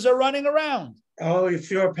foxes are running around. Oh,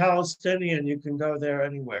 if you're a Palestinian, you can go there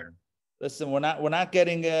anywhere. Listen, we're not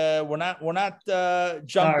jumping. Sorry,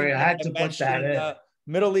 I had to put that in.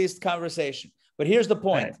 Middle East conversation. But here's the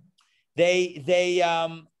point: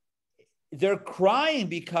 right. They're crying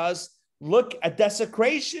because look at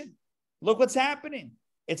desecration. Look what's happening.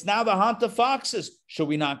 It's now the haunt of foxes. Should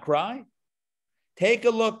we not cry? Take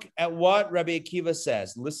a look at what Rabbi Akiva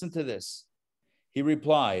says. Listen to this. He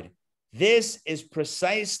replied, "This is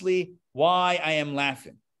precisely why I am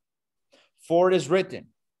laughing. For it is written."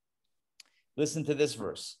 Listen to this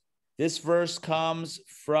verse. This verse comes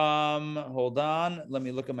from, hold on, let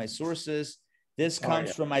me look at my sources. This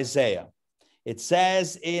comes from Isaiah. It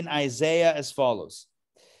says in Isaiah as follows,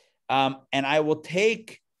 and I will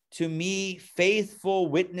take to me faithful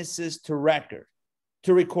witnesses to record.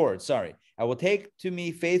 I will take to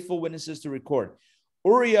me faithful witnesses to record.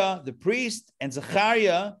 Uriah, the priest, and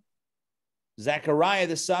Zechariah,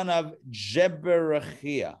 the son of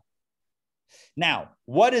Jeberechiah. Now,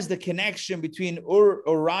 what is the connection between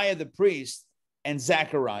Uriah the priest and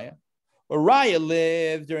Zechariah? Uriah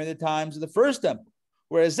lived during the times of the first temple,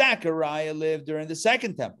 whereas Zechariah lived during the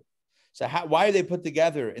second temple. So why are they put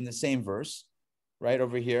together in the same verse, right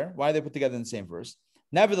over here? Why are they put together in the same verse?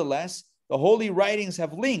 Nevertheless, the holy writings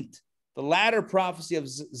have linked the latter prophecy of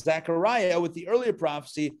Zechariah with the earlier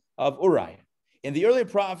prophecy of Uriah. In the earlier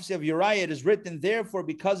prophecy of Uriah, it is written, therefore,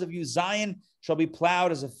 because of you, Zion shall be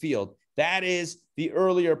plowed as a field. That is the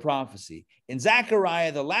earlier prophecy. In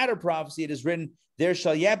Zechariah, the latter prophecy, it is written, there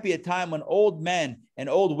shall yet be a time when old men and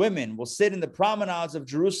old women will sit in the promenades of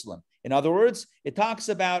Jerusalem. In other words, it talks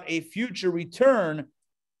about a future return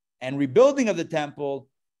and rebuilding of the temple,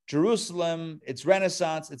 Jerusalem, its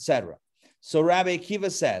renaissance, etc. So Rabbi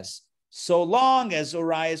Akiva says, so long as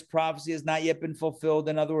Uriah's prophecy has not yet been fulfilled,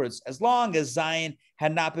 in other words, as long as Zion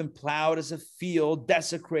had not been plowed as a field,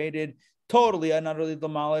 desecrated, totally and utterly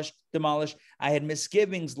demolished, I had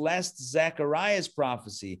misgivings lest Zechariah's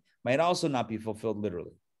prophecy might also not be fulfilled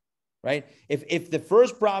literally, right? If the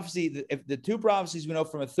first prophecy, if the two prophecies we know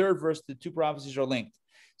from a third verse, the two prophecies are linked.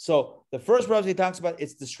 So the first prophecy talks about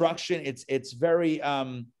its destruction. It's very,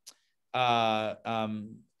 what's the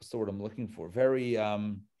word I'm looking for? Very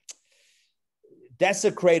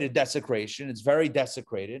desecrated desecration. It's very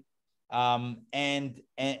desecrated.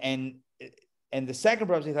 And the second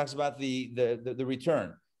prophecy talks about the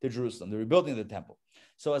return to Jerusalem, the rebuilding of the temple.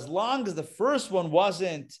 So as long as the first one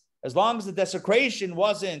wasn't, as long as the desecration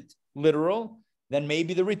wasn't literal, then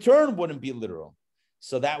maybe the return wouldn't be literal.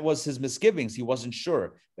 So that was his misgivings. He wasn't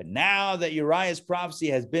sure. But now that Uriah's prophecy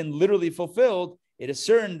has been literally fulfilled, it is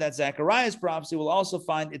certain that Zechariah's prophecy will also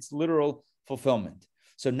find its literal fulfillment.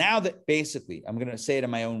 So now that basically, I'm going to say it in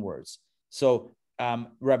my own words. So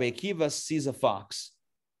Rabbi Akiva sees a fox,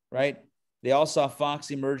 right? They all saw a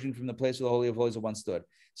fox emerging from the place where the Holy of Holies once stood.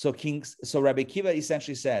 So Rabbi Akiva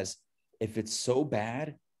essentially says, if it's so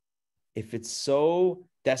bad, if it's so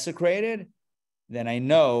desecrated, then I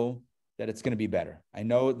know that it's going to be better. I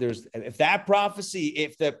know if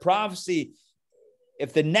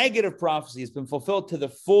the negative prophecy has been fulfilled to the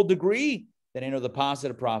full degree, then I know the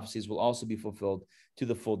positive prophecies will also be fulfilled to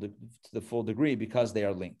the full degree because they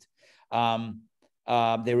are linked.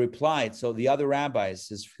 They replied. So the other rabbis,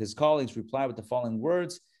 his colleagues, replied with the following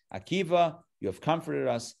words: Akiva, you have comforted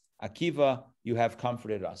us. Akiva, you have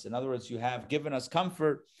comforted us. In other words, you have given us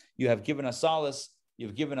comfort. You have given us solace.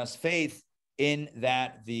 You've given us faith in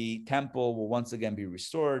that the temple will once again be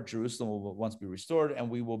restored, Jerusalem will once be restored, and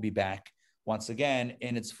we will be back once again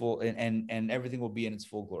in its full, and everything will be in its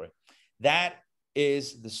full glory. That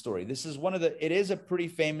is the story. This is it is a pretty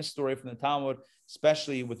famous story from the Talmud,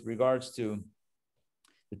 especially with regards to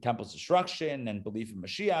the temple's destruction and belief in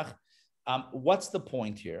Mashiach. What's the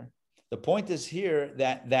point here? The point is here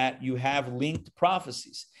that you have linked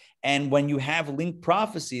prophecies. And when you have linked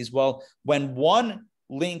prophecies, well, when one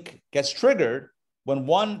link gets triggered, when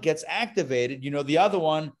one gets activated, the other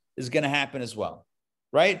one is going to happen as well,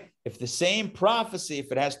 right? If the same prophecy,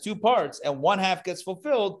 if it has two parts and one half gets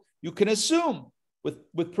fulfilled, you can assume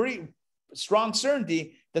with pretty strong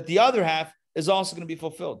certainty that the other half is also going to be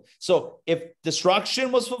fulfilled. So if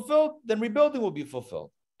destruction was fulfilled, then rebuilding will be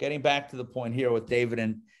fulfilled. Getting back to the point here with David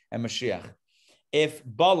and Mashiach. If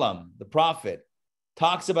Balaam, the prophet,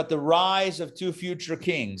 talks about the rise of two future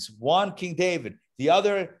kings, one King David, the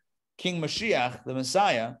other King Mashiach, the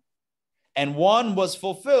Messiah, and one was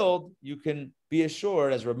fulfilled, you can be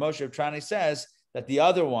assured, as Rav Moshe Trani says, that the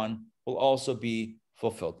other one will also be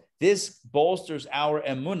fulfilled. This bolsters our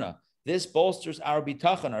emunah. This bolsters our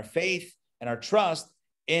bitachon, our faith and our trust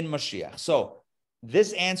in Mashiach. So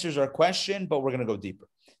this answers our question, but we're going to go deeper.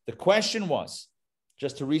 The question was,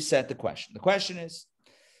 just to reset the question is,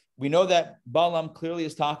 we know that Balaam clearly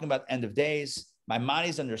is talking about end of days.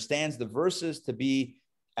 Maimonides understands the verses to be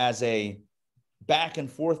as a back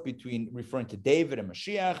and forth between referring to David and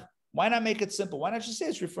Mashiach. Why not make it simple? Why not just say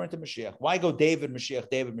it's referring to Mashiach? Why go David, Mashiach,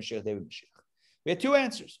 David, Mashiach, David, Mashiach? We had two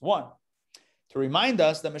answers. One, to remind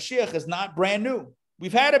us that Mashiach is not brand new.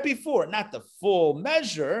 We've had it before, not the full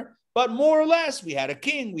measure, but more or less. We had a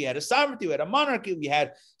king, we had a sovereignty, we had a monarchy, we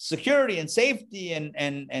had security and safety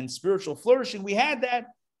and spiritual flourishing. We had that.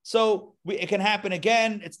 So it can happen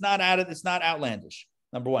again. It's not outlandish.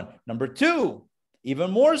 Number one. Number two, even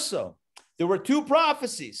more so, there were two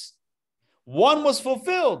prophecies. One was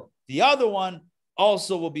fulfilled. The other one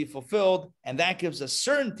also will be fulfilled. And that gives us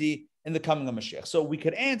certainty in the coming of Mashiach. So we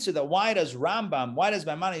could answer that. Why does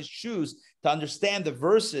Maimonides choose to understand the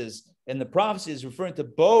verses and the prophecies referring to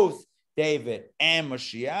both David and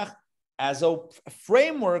Mashiach as a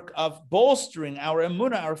framework of bolstering our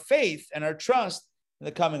emunah, our faith, and our trust in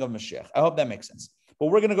the coming of Mashiach? I hope that makes sense. But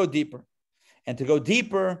we're going to go deeper. And to go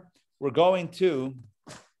deeper, we're going to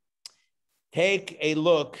take a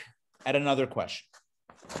look at another question.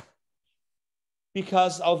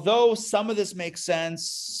 Because although some of this makes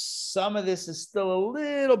sense, some of this is still a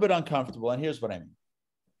little bit uncomfortable. And here's what I mean.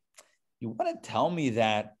 You want to tell me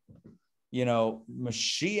that,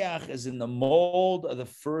 Mashiach is in the mold of the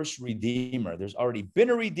first Redeemer. There's already been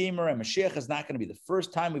a Redeemer, and Mashiach is not going to be the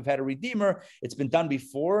first time we've had a Redeemer. It's been done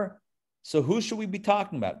before. So who should we be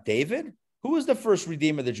talking about? David? Who was the first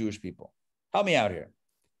Redeemer of the Jewish people? Help me out here.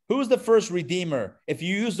 Who was the first Redeemer? If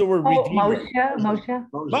you use the word Redeemer.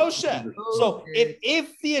 Moshe. So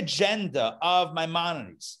if the agenda of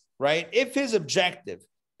Maimonides, right, if his objective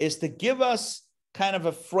is to give us kind of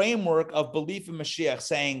a framework of belief in Mashiach,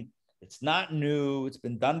 saying it's not new, it's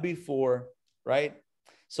been done before, right?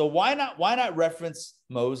 So why not reference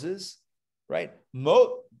Moses, right?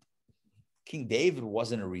 King David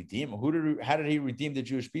wasn't a redeemer. How did he redeem the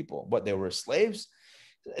Jewish people? What, they were slaves?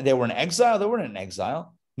 They were in exile? They weren't in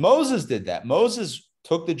exile. Moses did that. Moses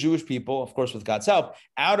took the Jewish people, of course, with God's help,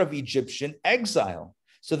 out of Egyptian exile.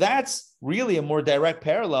 So that's really a more direct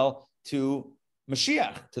parallel to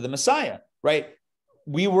Mashiach, to the Messiah, right?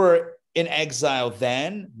 We were in exile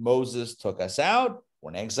then. Moses took us out.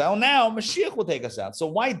 We're in exile now. Mashiach will take us out. So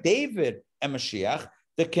why David and Mashiach?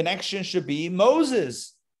 The connection should be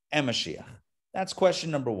Moses and Mashiach. That's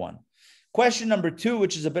question number one. Question number two,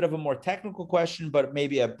 which is a bit of a more technical question, but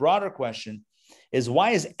maybe a broader question, is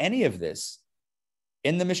why is any of this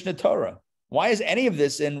in the Mishnah Torah? Why is any of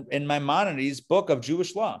this in Maimonides' book of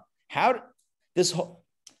Jewish law? The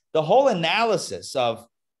whole analysis of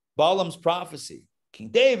Balaam's prophecy, King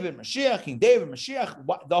David,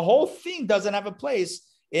 Mashiach, the whole thing doesn't have a place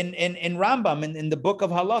in Rambam, in the book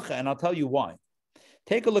of Halacha, and I'll tell you why.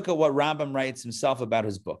 Take a look at what Rambam writes himself about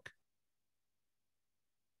his book.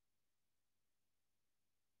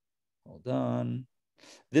 Hold on.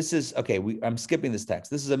 This is, okay, I'm skipping this text.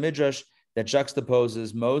 This is a midrash that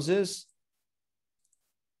juxtaposes Moses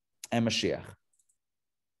and Mashiach.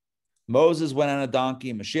 Moses went on a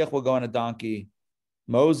donkey. Mashiach will go on a donkey.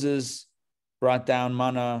 Moses brought down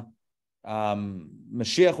manna.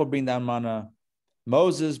 Mashiach will bring down manna.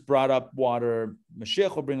 Moses brought up water.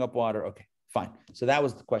 Mashiach will bring up water. Okay, fine. So that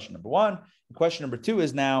was the question number one. Question number two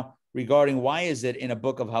is now regarding why is it in a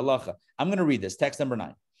book of halacha. I'm going to read this, text number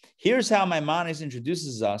 9. Here's how Maimonides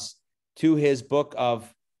introduces us to his book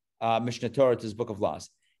of Mishnah Torah, to his book of laws.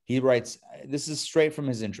 He writes, this is straight from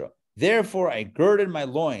his intro. Therefore, I girded my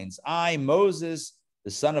loins, I, Moses,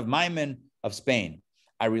 the son of Maimon of Spain.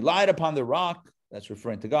 I relied upon the rock, that's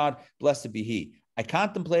referring to God, blessed be he. I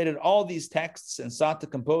contemplated all these texts and sought to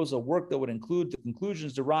compose a work that would include the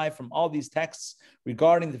conclusions derived from all these texts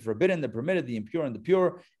regarding the forbidden, the permitted, the impure, and the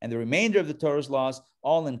pure, and the remainder of the Torah's laws,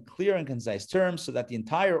 all in clear and concise terms, so that the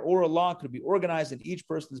entire oral law could be organized in each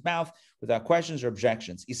person's mouth without questions or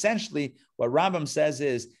objections. Essentially, what Rambam says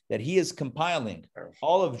is that he is compiling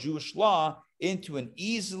all of Jewish law into an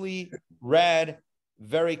easily read,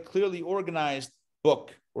 very clearly organized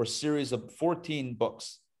book or series of 14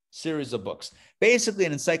 books. Series of books, basically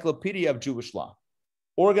an encyclopedia of Jewish law,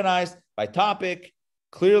 organized by topic,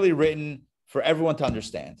 clearly written for everyone to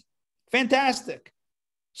understand. Fantastic.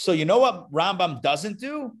 So you know what Rambam doesn't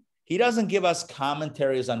do? He doesn't give us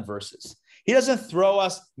commentaries on verses. He doesn't throw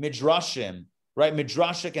us midrashim, right?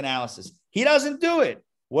 Midrashic analysis. He doesn't do it.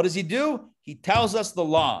 What does he do? He tells us the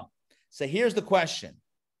law. So here's the question.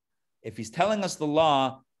 If he's telling us the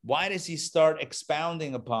law, why does he start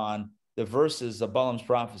expounding upon the verses of Balaam's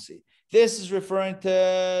prophecy? This is referring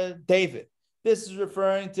to David. This is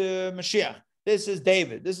referring to Mashiach. This is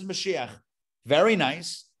David. This is Mashiach. Very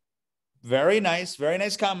nice. Very nice. Very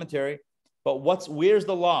nice commentary. But where's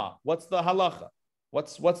the law? What's the halacha?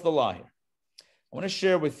 What's the law here? I want to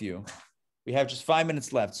share with you. We have just 5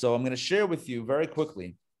 minutes left. So I'm going to share with you very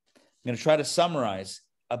quickly. I'm going to try to summarize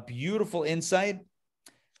a beautiful insight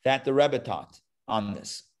that the Rebbe taught on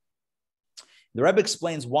this. The Rebbe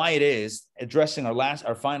explains why it is, addressing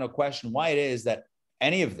our final question, why it is that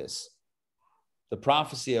any of this, the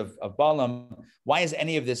prophecy of Balaam, why is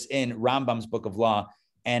any of this in Rambam's book of law?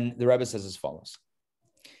 And the Rebbe says as follows.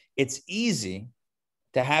 It's easy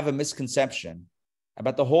to have a misconception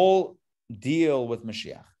about the whole deal with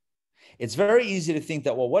Mashiach. It's very easy to think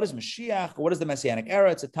that, well, what is Mashiach? What is the Messianic era?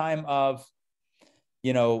 It's a time of,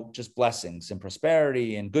 just blessings and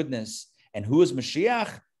prosperity and goodness. And who is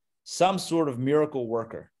Mashiach? Some sort of miracle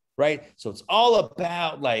worker, right? So it's all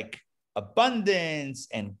about like abundance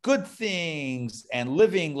and good things and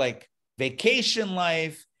living like vacation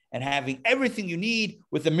life and having everything you need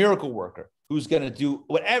with a miracle worker who's going to do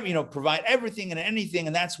whatever, provide everything and anything.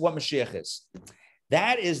 And that's what Mashiach is.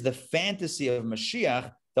 That is the fantasy of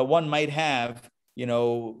Mashiach that one might have,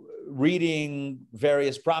 reading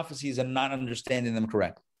various prophecies and not understanding them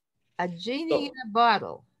correctly. A genie in a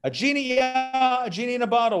bottle. A genie in a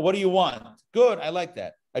bottle. What do you want? Good. I like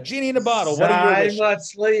that. A genie in a bottle. What are your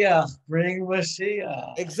wishes? Bring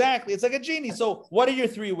Mashiach. Exactly. It's like a genie. So what are your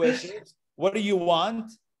 3 wishes? What do you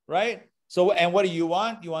want? Right? So, and what do you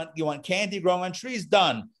want? You want candy growing on trees?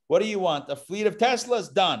 Done. What do you want? A fleet of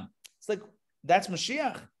Teslas? Done. It's like, that's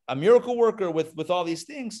Mashiach. A miracle worker with all these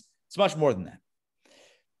things. It's much more than that.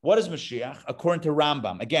 What is Mashiach? According to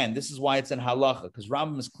Rambam, again, this is why it's in halacha, because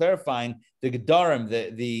Rambam is clarifying the gedarim,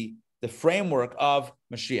 the framework of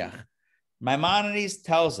Mashiach. Maimonides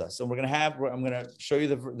tells us, and I'm going to show you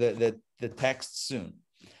the text soon.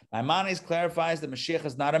 Maimonides clarifies that Mashiach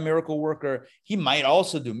is not a miracle worker. He might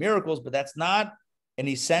also do miracles, but that's not an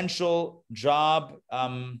essential job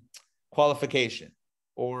qualification.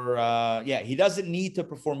 He doesn't need to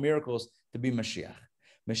perform miracles to be Mashiach.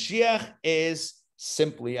 Mashiach is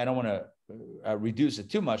simply, I don't want to reduce it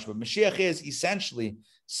too much, but Mashiach is essentially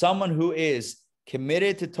someone who is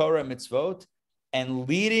committed to Torah and mitzvot and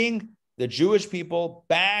leading the Jewish people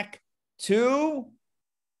back to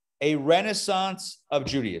a renaissance of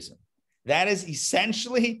Judaism. That is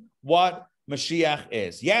essentially what Mashiach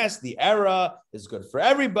is. Yes, the era is good for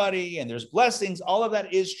everybody and there's blessings. All of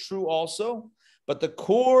that is true also. But the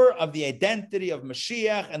core of the identity of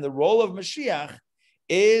Mashiach and the role of Mashiach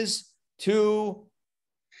is to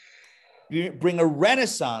bring a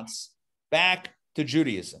renaissance back to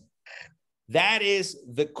Judaism. That is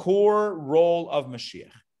the core role of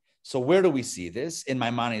Mashiach. So where do we see this? In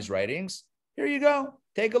Maimonides' writings. Here you go.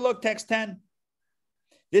 Take a look, text 10.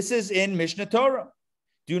 This is in Mishnah Torah.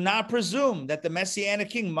 Do not presume that the Messianic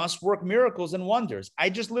king must work miracles and wonders. I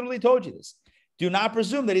just literally told you this. Do not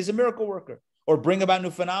presume that he's a miracle worker or bring about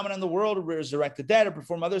new phenomena in the world or resurrect the dead or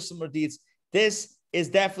perform other similar deeds. This is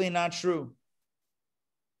definitely not true.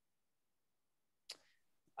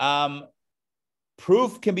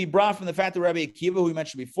 Proof can be brought from the fact that Rabbi Akiva, who we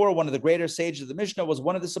mentioned before, one of the greater sages of the Mishnah, was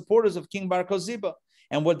one of the supporters of King Bar Koziba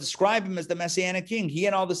and would describe him as the Messianic king. He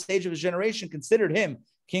and all the sages of his generation considered him,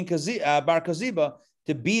 King Bar Koziba,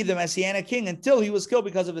 to be the Messianic king until he was killed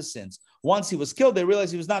because of his sins. Once he was killed, they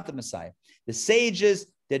realized he was not the Messiah. The sages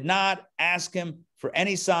did not ask him for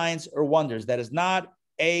any signs or wonders. That is not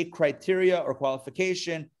a criteria or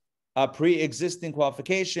qualification a pre-existing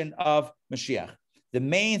qualification of Mashiach. The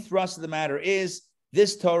main thrust of the matter is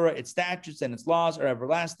this Torah, its statutes and its laws are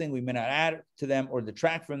everlasting. We may not add to them or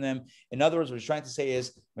detract from them. In other words, what he's trying to say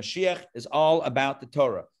is Mashiach is all about the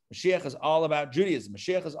Torah. Mashiach is all about Judaism.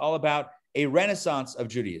 Mashiach is all about a renaissance of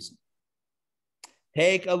Judaism.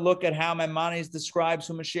 Take a look at how Maimonides describes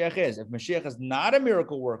who Mashiach is. If Mashiach is not a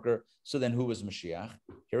miracle worker, so then who is Mashiach?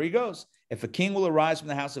 Here he goes. If a king will arise from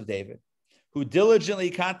the house of David, who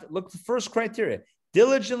diligently, look, the first criteria,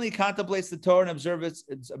 diligently contemplates the Torah and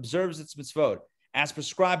observes its mitzvot, as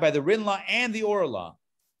prescribed by the written law and the oral law,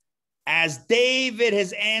 as David,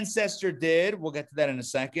 his ancestor, did, we'll get to that in a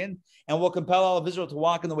second, and will compel all of Israel to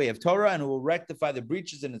walk in the way of Torah, and will rectify the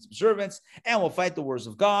breaches in its observance, and will fight the wars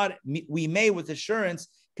of God, we may with assurance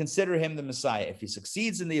consider him the Messiah. If he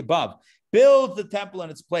succeeds in the above, builds the temple in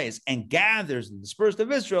its place, and gathers the dispersed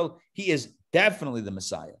of Israel, he is definitely the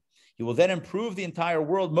Messiah. He will then improve the entire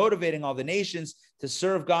world, motivating all the nations to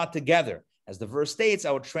serve God together. As the verse states,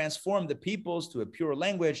 I will transform the peoples to a pure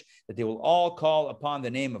language, that they will all call upon the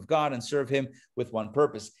name of God and serve him with one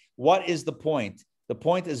purpose. What is the point? The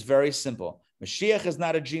point is very simple. Mashiach is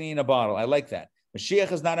not a genie in a bottle. I like that.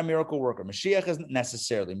 Mashiach is not a miracle worker. Mashiach isn't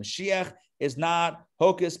necessarily. Mashiach is not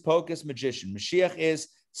hocus pocus magician. Mashiach is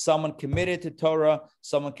someone committed to Torah,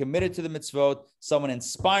 someone committed to the mitzvot, someone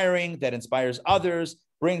inspiring that inspires others,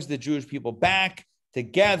 brings the Jewish people back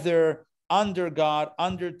together under God,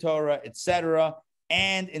 under Torah, etc.,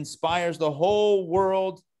 and inspires the whole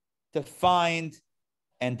world to find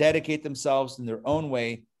and dedicate themselves in their own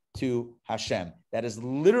way to Hashem. That is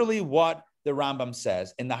literally what the Rambam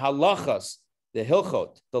says in the halachas, the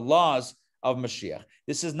hilchot, the laws of Mashiach.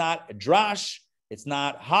 This is not a drash, it's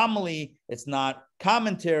not homily, it's not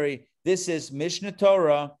commentary. This is Mishnah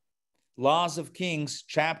Torah, Laws of Kings,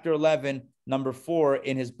 chapter 11, number 4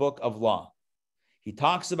 in his book of law. He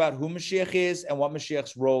talks about who Mashiach is and what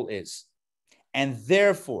Mashiach's role is. And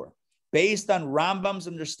therefore, based on Rambam's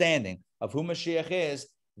understanding of who Mashiach is,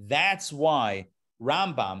 that's why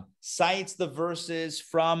Rambam cites the verses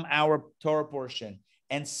from our Torah portion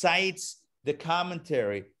and cites the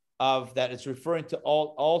commentary of that. It's referring to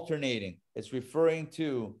alternating. It's referring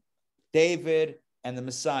to David and the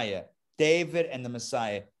Messiah, David and the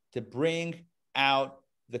Messiah, to bring out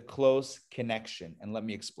the close connection. And let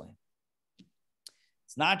me explain.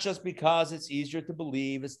 It's not just because it's easier to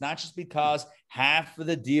believe. It's not just because half of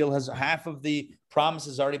the promise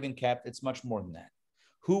has already been kept. It's much more than that.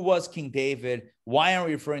 Who was King David? Why are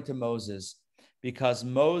we referring to Moses? Because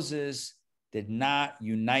Moses did not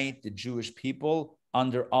unite the Jewish people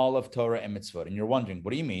under all of Torah and mitzvot. And you're wondering,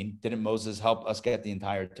 what do you mean? Didn't Moses help us get the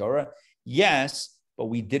entire Torah? Yes, but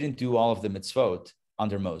we didn't do all of the mitzvot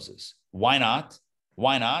under Moses. Why not?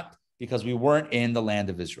 Why not? Because we weren't in the land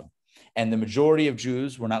of Israel. And the majority of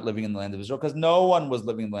Jews were not living in the land of Israel because no one was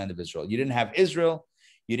living in the land of Israel. You didn't have Israel.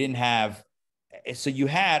 So you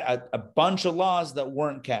had a bunch of laws that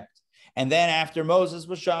weren't kept. And then after Moses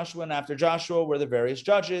was Joshua, and after Joshua were the various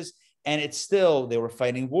judges. And they were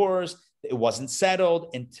fighting wars. It wasn't settled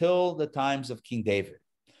until the times of King David,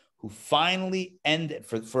 who finally ended,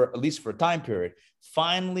 for at least for a time period,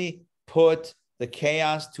 finally put the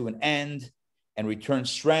chaos to an end and returned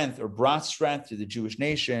strength or brought strength to the Jewish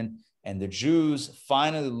nation. And the Jews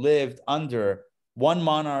finally lived under one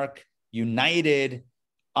monarch, united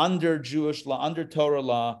under Jewish law, under Torah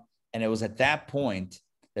law. And it was at that point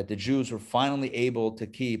that the Jews were finally able to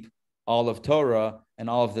keep all of Torah and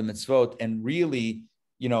all of the mitzvot. And really,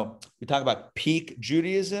 we talk about peak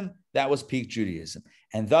Judaism. That was peak Judaism.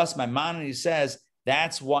 And thus Maimonides says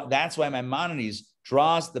that's why Maimonides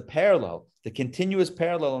draws the continuous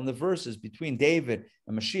parallel in the verses between David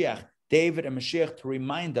and Mashiach, to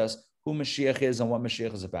remind us who Mashiach is and what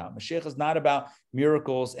Mashiach is about. Mashiach is not about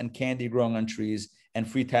miracles and candy growing on trees and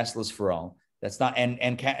free Teslas for all. That's not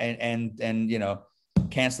and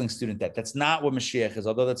canceling student debt. That's not what Mashiach is,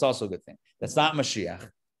 although that's also a good thing. That's not Mashiach,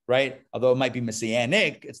 right? Although it might be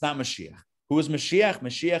messianic, it's not Mashiach. Who is Mashiach?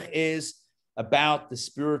 Mashiach is about the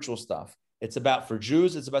spiritual stuff. It's about, for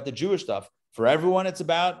Jews, it's about the Jewish stuff. For everyone, it's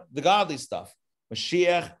about the godly stuff.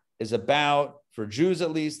 Mashiach is about, for Jews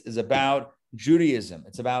at least, is about Judaism.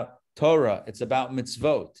 It's about Torah. It's about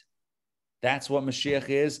mitzvot. That's what Mashiach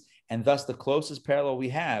is. And thus the closest parallel we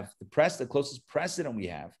have, the closest precedent we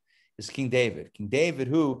have is King David. King David,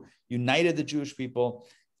 who united the Jewish people,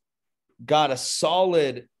 got a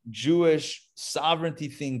solid Jewish sovereignty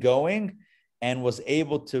thing going, and was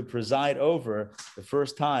able to preside over the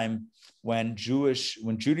first time when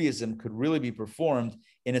Judaism could really be performed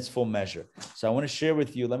in its full measure. So I want to share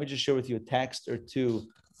with you, let me just share with you a text or two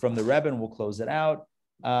from the Rebbe, and we'll close it out.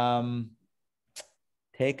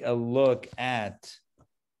 take a look at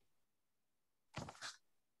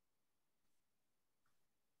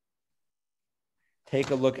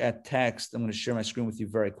text. I'm going to share my screen with you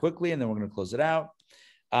very quickly, and then we're going to close it out.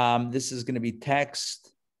 This is going to be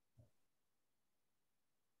text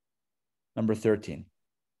number 13.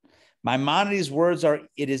 Maimonides' words are,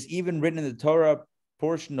 it is even written in the Torah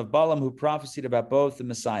portion of Balaam, who prophesied about both the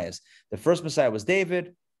Messiahs. The first Messiah was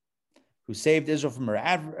David, who saved Israel from her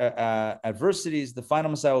adversities. The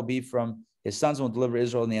final Messiah will be from his sons and will deliver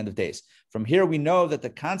Israel in the end of days. From here, we know that the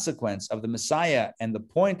consequence of the Messiah and the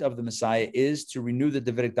point of the Messiah is to renew the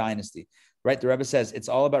Davidic dynasty, right? The Rebbe says it's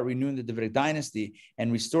all about renewing the Davidic dynasty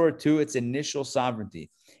and restore it to its initial sovereignty.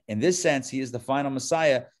 In this sense, he is the final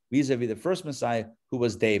Messiah vis-a-vis the first Messiah, who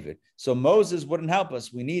was David. So Moses wouldn't help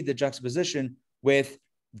us. We need the juxtaposition with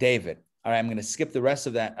David. All right, I'm going to skip the rest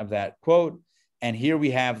of that quote. And here we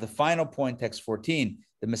have the final point, text 14.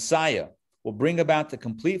 The Messiah will bring about the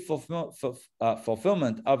complete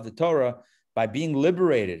fulfillment of the Torah by being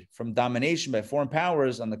liberated from domination by foreign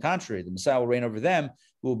powers. On the contrary, the Messiah will reign over them,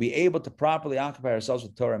 who will be able to properly occupy ourselves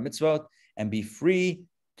with Torah and mitzvot and be free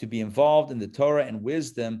to be involved in the Torah and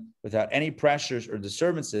wisdom without any pressures or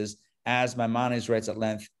disturbances, as Maimonides writes at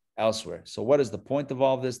length elsewhere. So what is the point of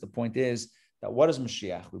all of this? The point is that what is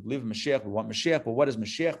Mashiach? We believe in Mashiach, we want Mashiach, but what is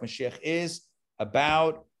Mashiach? Mashiach is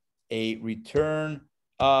about a return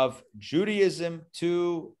of Judaism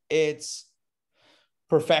to its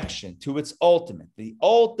perfection, to its ultimate, the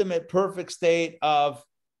ultimate perfect state of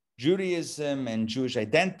Judaism and Jewish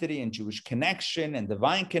identity and Jewish connection and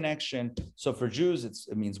divine connection. So for Jews,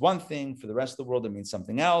 it means one thing. For the rest of the world, it means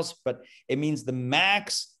something else, but it means the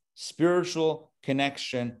max spiritual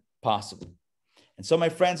connection possible. And so, my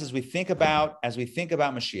friends, as we think about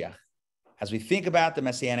Mashiach, as we think about the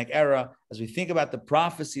Messianic era, as we think about the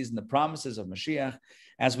prophecies and the promises of Mashiach,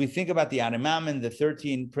 as we think about the Animamin, the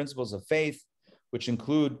 13 principles of faith, which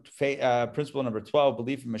include principle number 12,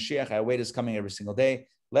 belief in Mashiach, I await his coming every single day.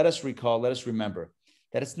 Let us remember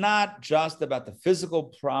that it's not just about the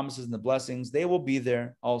physical promises and the blessings. They will be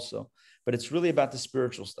there also, but it's really about the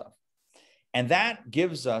spiritual stuff. And that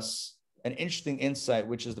gives us an interesting insight,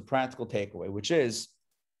 which is the practical takeaway, which is,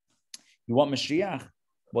 you want Mashiach?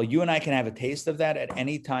 Well, you and I can have a taste of that at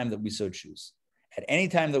any time that we so choose. At any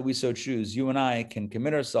time that we so choose, you and I can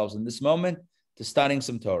commit ourselves in this moment to studying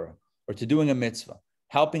some Torah or to doing a mitzvah,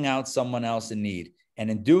 helping out someone else in need. And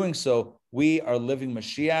in doing so, we are living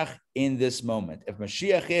Mashiach in this moment. If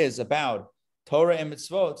Mashiach is about Torah and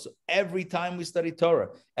mitzvot, so every time we study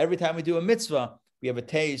Torah, every time we do a mitzvah, we have a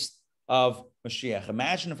taste of Mashiach.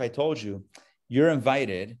 Imagine if I told you you're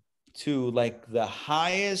invited to like the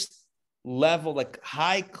highest level, like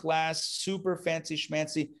high class, super fancy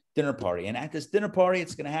schmancy dinner party. And at this dinner party,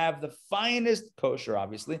 it's going to have the finest kosher,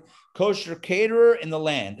 obviously, kosher caterer in the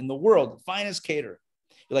land, in the world, the finest caterer.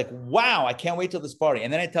 You're like, wow, I can't wait till this party.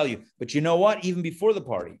 And then I tell you, but you know what? Even before the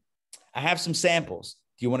party, I have some samples.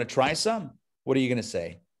 Do you want to try some? What are you going to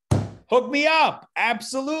say? Hook me up.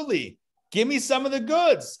 Absolutely. Give me some of the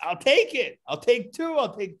goods. I'll take it. I'll take two.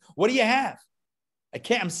 What do you have?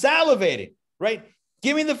 I'm salivating, right?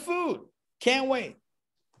 Give me the food. Can't wait.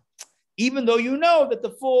 Even though you know that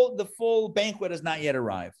the full banquet has not yet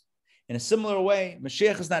arrived. In a similar way,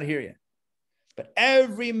 Mashiach is not here yet. But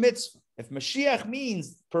every mitzvah, if Mashiach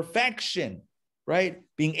means perfection, right?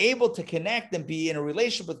 Being able to connect and be in a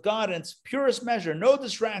relationship with God in its purest measure, no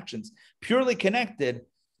distractions, purely connected,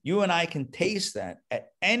 you and I can taste that at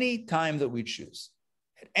any time that we choose.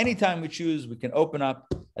 At any time we choose, we can open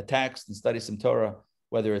up a text and study some Torah,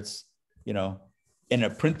 whether it's, in a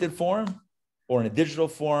printed form or in a digital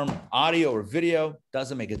form, audio or video,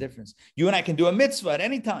 doesn't make a difference. You and I can do a mitzvah at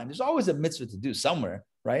any time. There's always a mitzvah to do somewhere,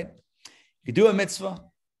 right? You can do a mitzvah,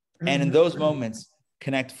 and in those moments,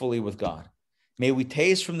 connect fully with God. May we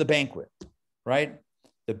taste from the banquet, right?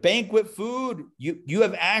 The banquet food, you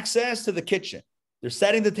have access to the kitchen. They're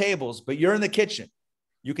setting the tables, but you're in the kitchen.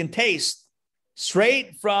 You can taste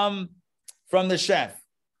straight from the chef.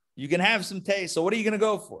 You can have some taste. So what are you going to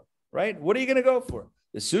go for, right? What are you going to go for?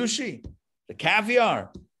 The sushi, the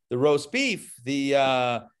caviar, the roast beef,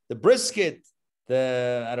 the brisket,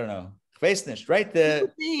 right?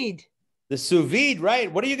 The sous vide,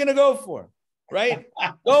 right? What are you going to go for, right?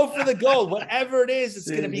 Go for the gold. Whatever it is, it's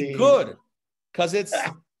going to be good because it's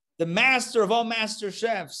the master of all master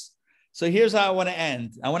chefs. So here's how I want to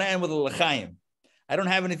end. I want to end with a l'chaim. I don't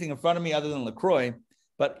have anything in front of me other than LaCroix,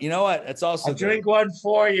 but you know what? It's also I'll drink one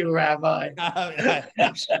for you, Rabbi.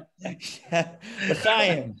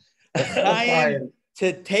 L'chaim. L'chaim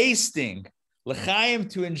to tasting. L'chaim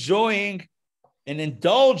to enjoying and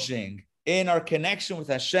indulging in our connection with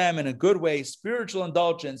Hashem in a good way, spiritual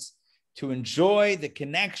indulgence, to enjoy the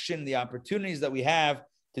connection, the opportunities that we have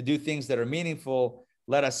to do things that are meaningful.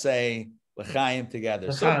 Let us say l'chaim together.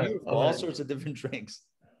 L'chaim, So beautiful, all sorts of different drinks.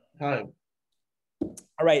 L'chaim.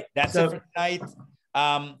 All right, that's it for tonight.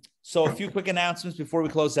 So a few quick announcements before we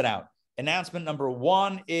close it out. Announcement number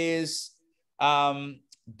one is,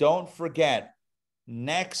 don't forget,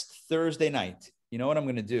 next Thursday night, you know what I'm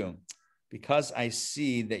going to do? Because I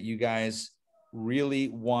see that you guys really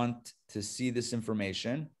want to see this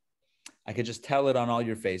information, I could just tell it on all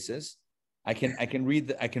your faces. I can read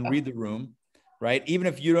the room, right? Even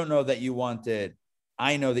if you don't know that you want it,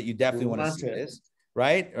 I know that you definitely want to see this.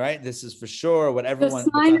 Right? This is for sure what everyone.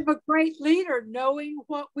 The sign of a great leader, knowing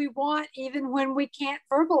what we want, even when we can't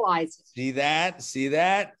verbalize it. See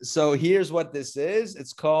that? So here's what this is.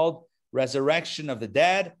 It's called Resurrection of the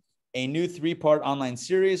Dead, a new 3-part online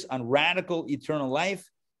series on radical eternal life,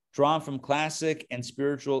 drawn from classic and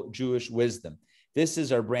spiritual Jewish wisdom. This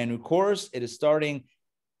is our brand new course. It is starting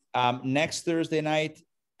next Thursday night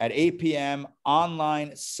at 8 p.m.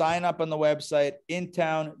 online. Sign up on the website,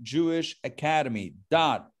 Intown Jewish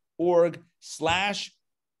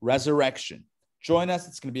Academy.org/resurrection. Join us.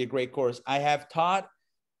 It's going to be a great course. I have taught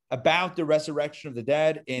about the resurrection of the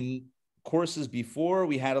dead in courses before.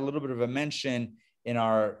 We had a little bit of a mention in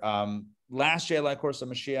our last JLI course on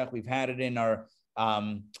Mashiach. We've had it in our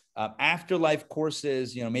afterlife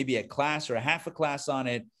courses, maybe a class or a half a class on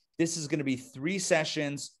it. This is going to be 3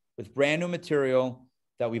 sessions with brand new material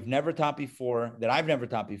that we've never taught before, that I've never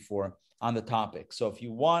taught before on the topic. So if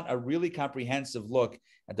you want a really comprehensive look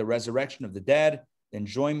at the resurrection of the dead, then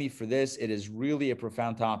join me for this. It is really a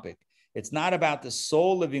profound topic. It's not about the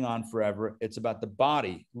soul living on forever. It's about the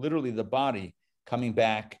body, literally the body coming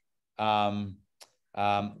back to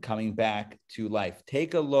life.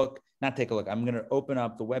 I'm going to open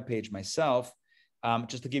up the webpage myself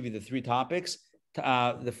just to give you the 3 topics.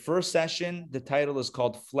 The first session, the title is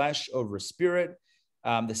called Flesh Over Spirit.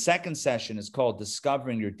 The second session is called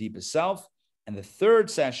Discovering Your Deepest Self. And the third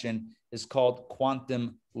session is called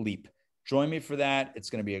Quantum Leap. Join me for that. It's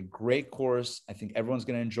going to be a great course. I think everyone's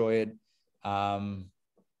going to enjoy it. All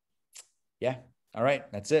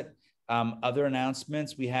right, that's it. Other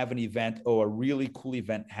announcements, we have an event, a really cool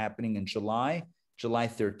event happening in July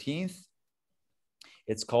 13th.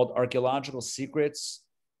 It's called Archaeological Secrets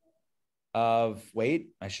of, I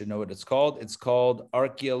should know what it's called. It's called The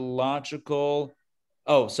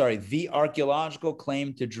Archaeological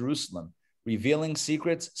Claim to Jerusalem, Revealing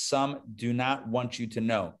Secrets Some Do Not Want You to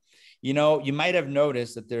Know. You might have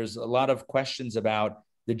noticed that there's a lot of questions about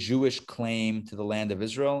the Jewish claim to the land of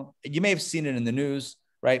Israel. You may have seen it in the news,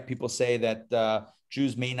 right? People say that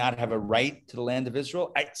Jews may not have a right to the land of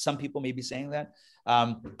Israel. Some people may be saying that.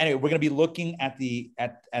 Anyway, we're going to be looking at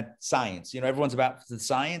at science. Everyone's about the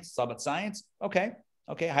science. It's all about science. Okay.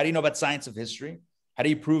 How do you know about science of history? How do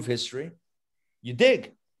you prove history? You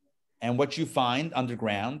dig. And what you find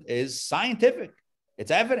underground is scientific. It's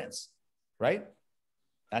evidence, right?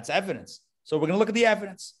 That's evidence. So we're going to look at the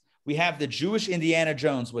evidence. We have the Jewish Indiana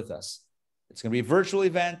Jones with us. It's going to be a virtual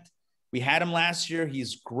event. We had him last year.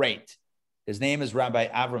 He's great. His name is Rabbi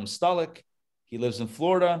Avram Sollish. He lives in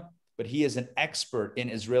Florida, but he is an expert in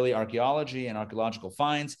Israeli archaeology and archaeological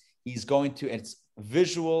finds. It's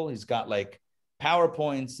visual. He's got like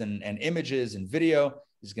PowerPoints and images and video.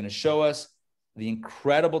 He's going to show us the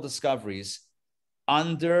incredible discoveries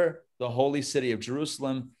under the holy city of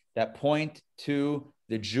Jerusalem that point to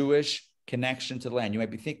the Jewish connection to the land. You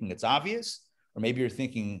might be thinking it's obvious, or maybe you're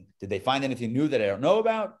thinking, did they find anything new that I don't know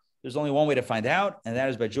about? There's only one way to find out, and that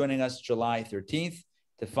is by joining us July 13th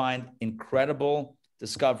to find incredible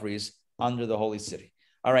discoveries under the holy city.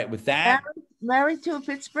 All right, with that. Married to a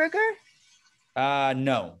Pittsburgher?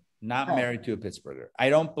 No, not married to a Pittsburgher. I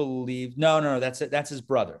don't believe, no, that's it. That's his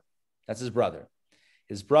brother.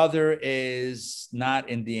 His brother is not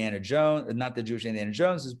Indiana Jones, not the Jewish Indiana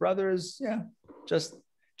Jones. His brother is, just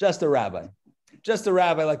a rabbi. Just a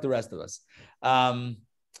rabbi like the rest of us.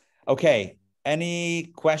 Okay.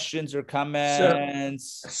 Any questions or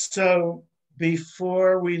comments? So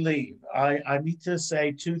before we leave, I need to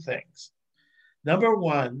say 2 things. Number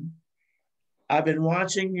 1, I've been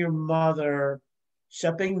watching your mother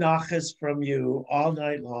shipping nachas from you all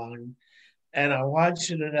night long. And I want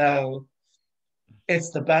you to know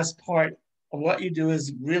it's the best part of what you do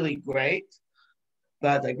is really great.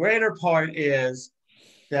 But the greater part is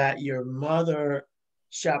that your mother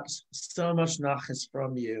ships so much nachas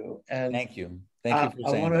from you. And thank you. Thank you for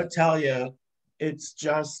saying I want to tell you, it's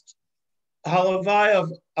just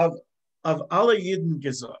halavai of alle Yidden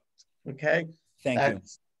gesucht. Okay? Thank you.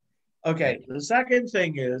 Okay, the second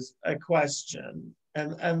thing is a question.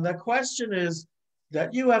 And the question is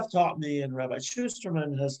that you have taught me and Rabbi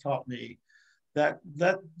Schusterman has taught me that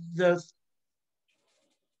the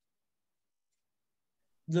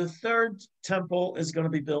third temple is going to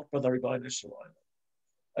be built for the Redefining Messiah,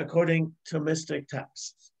 according to mystic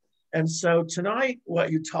texts. And so tonight,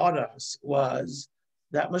 what you taught us was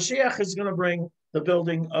that Mashiach is going to bring the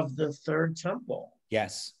building of the third temple.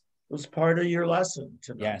 Yes. It was part of your lesson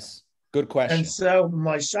tonight. Yes. Good question. And so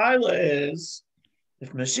my shaila is,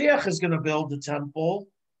 if Mashiach is going to build the temple,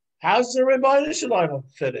 how's the Redefining Messiah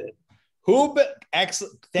fit in?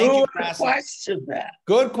 Excellent. Thank you for asking. Question that.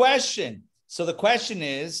 Good question. So the question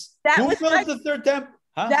is, who built the third temple?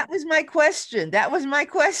 Huh? That was my question. That was my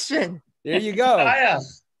question. There you go.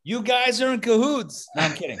 You guys are in cahoots. No,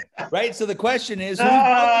 I'm kidding. Right? So the question is, we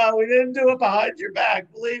didn't do it behind your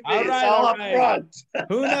back. Believe me, it's all up front.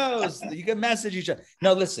 Who knows? You can message each other.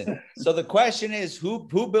 No, listen. So the question is, who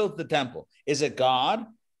built the temple? Is it God?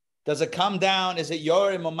 Does it come down? Is it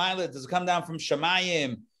Yorim or Mailet? Does it come down from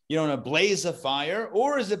Shemayim, in a blaze of fire?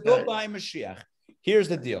 Or is it built by Mashiach? Here's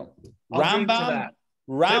the deal. Rambam,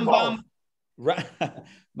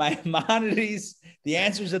 Maimonides, the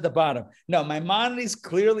answer is at the bottom. No, Maimonides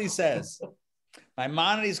clearly says that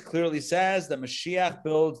Mashiach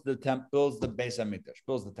builds the Beis HaMikdash,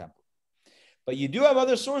 builds the temple. But you do have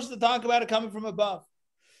other sources to talk about it coming from above.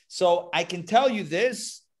 So I can tell you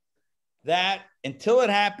this, that until it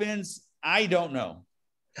happens, I don't know.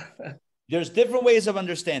 There's different ways of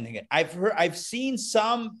understanding it. I've seen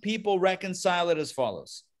some people reconcile it as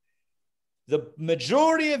follows. The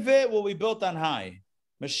majority of it will be built on high.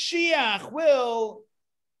 Mashiach will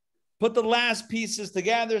put the last pieces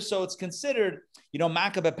together, so it's considered,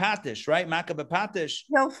 Maccabeh Patish, right? Maccabeh Patish.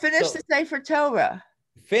 He'll finish the Sefer Torah.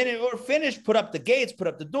 Finish, put up the gates, put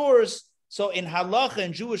up the doors. So in halacha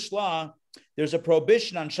and Jewish law, there's a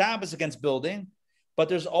prohibition on Shabbos against building, but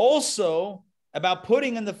there's also about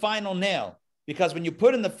putting in the final nail, because when you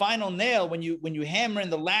put in the final nail, when you hammer in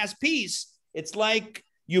the last piece, it's like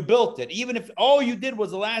you built it, even if all you did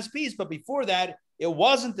was the last piece. But before that, it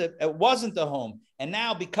wasn't a home, and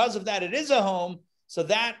now because of that, it is a home. So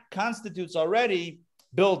that constitutes already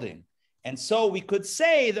building, and so we could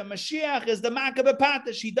say that Mashiach is the Maccabeh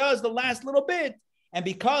Patish. He does the last little bit, and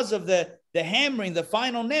because of the hammering, the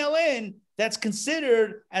final nail in, that's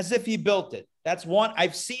considered as if he built it. That's one.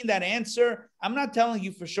 I've seen that answer. I'm not telling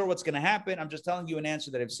you for sure what's going to happen. I'm just telling you an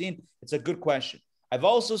answer that I've seen. It's a good question. I've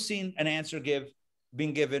also seen an answer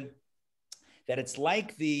being given that it's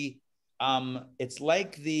like the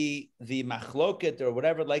machloket or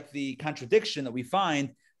whatever, like the contradiction that we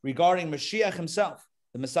find regarding Mashiach himself,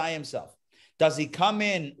 the Messiah himself. Does he come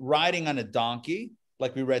in riding on a donkey,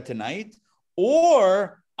 like we read tonight,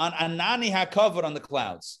 or on Anani HaKavod on the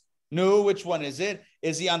clouds? No, which one is it?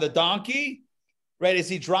 Is he on the donkey? Right? Is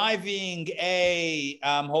he driving a,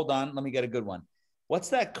 hold on, let me get a good one. What's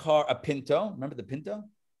that car? A Pinto. Remember the Pinto?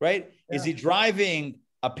 Right? Yeah. Is he driving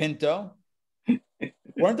a Pinto?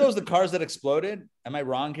 Weren't those the cars that exploded? Am I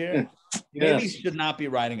wrong here? Yeah. Maybe he should not be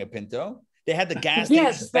riding a Pinto. They had the gas tank in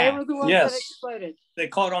the back. They were the ones that exploded. They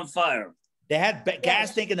caught on fire. They had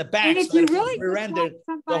gas tank in the back. And if you really surrendered,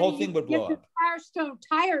 the whole thing would blow up. Firestone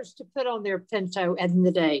tires to put on their Pinto in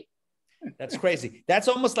the day. That's crazy. That's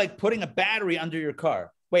almost like putting a battery under your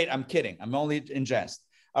car. Wait, I'm kidding. I'm only in jest.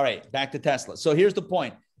 All right, back to Tesla. So here's the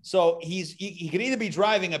point. So he could either be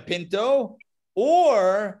driving a Pinto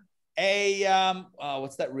or a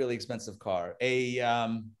what's that really expensive car? A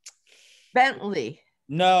Bentley.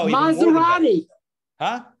 No, Maserati.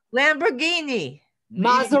 Huh? Lamborghini.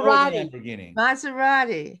 Lamborghini.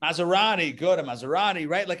 Maserati. Good, a Maserati,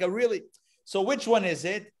 right? Like a really. So which one is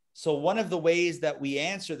it? So one of the ways that we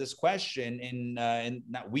answer this question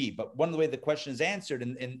but one of the ways the question is answered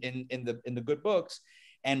in the good books,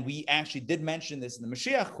 and we actually did mention this in the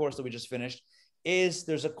Mashiach course that we just finished, is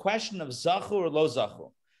there's a question of zachu or lo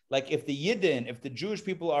zachu. Like if the Jewish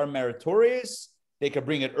people are meritorious, they could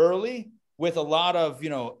bring it early with a lot of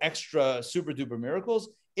extra super duper miracles.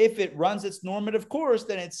 If it runs its normative course,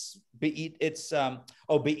 then it's be'ita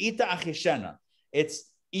achishena.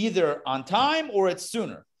 It's either on time or it's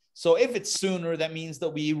sooner. So if it's sooner, that means that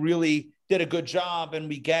we really did a good job and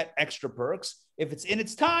we get extra perks. If it's in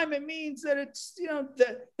its time, it means that it's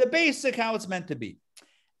the basic how it's meant to be.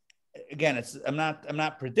 Again, I'm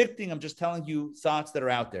not predicting. I'm just telling you thoughts that are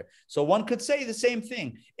out there. So one could say the same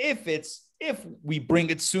thing. If we bring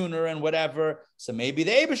it sooner and whatever, so maybe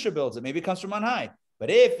the Eibusher builds it. Maybe it comes from on high. But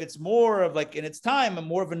if it's more of like in its time and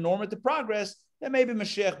more of a normative progress, then maybe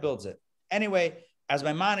Mashiach builds it. Anyway, as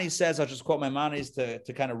Maimonides says, I'll just quote Maimonides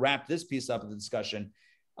to kind of wrap this piece up of the discussion.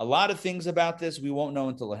 a lot of things about this we won't know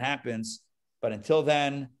until it happens. But until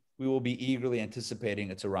then, we will be eagerly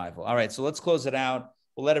anticipating its arrival. All right, so let's close it out.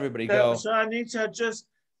 We'll let everybody go. So I need to just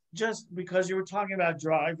because you were talking about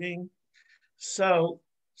driving. So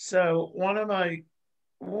one of my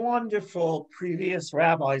wonderful previous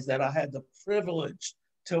rabbis that I had the privilege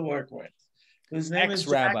to work with, whose name is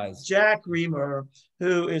Jack Reamer,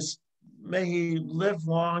 who is, may he live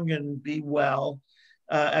long and be well.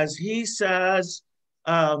 As he says,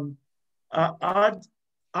 ad mea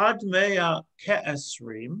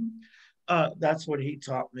ke'esrim, that's what he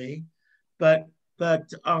taught me. But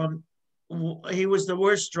he was the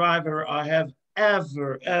worst driver I have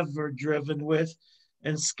ever driven with,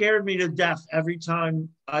 and scared me to death every time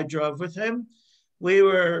I drove with him. We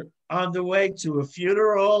were on the way to a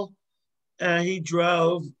funeral, and he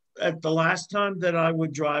drove at the last time that I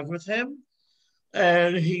would drive with him.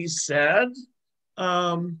 And he said,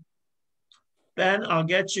 Ben, I'll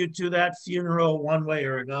get you to that funeral one way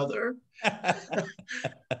or another.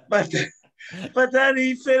 But then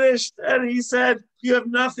he finished and he said, you have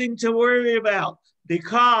nothing to worry about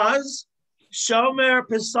because Shomer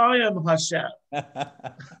Pesayim Hashem.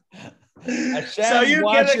 Hashem so you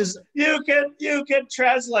watches. You can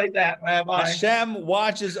translate that, Rabbi. Hashem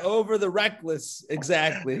watches over the reckless.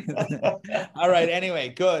 Exactly. All right. Anyway,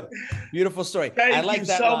 good, beautiful story. Thank I like you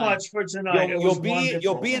that so line. much for tonight.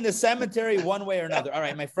 You'll be in the cemetery one way or another. All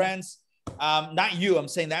right, my friends. Not you. I'm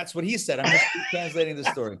saying that's what he said. I'm just translating the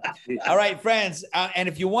story. All right, friends. And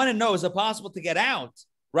if you want to know, is it possible to get out?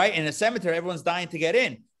 Right, in a cemetery, everyone's dying to get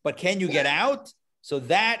in, but can you get out? So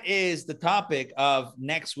that is the topic of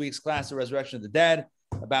next week's class, the Resurrection of the Dead,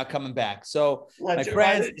 about coming back. So, my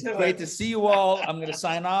friends, it's great to see you all. I'm going to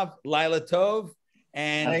sign off. Lila Tov,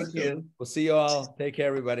 and thank you. We'll see you all. Take care,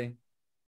 everybody.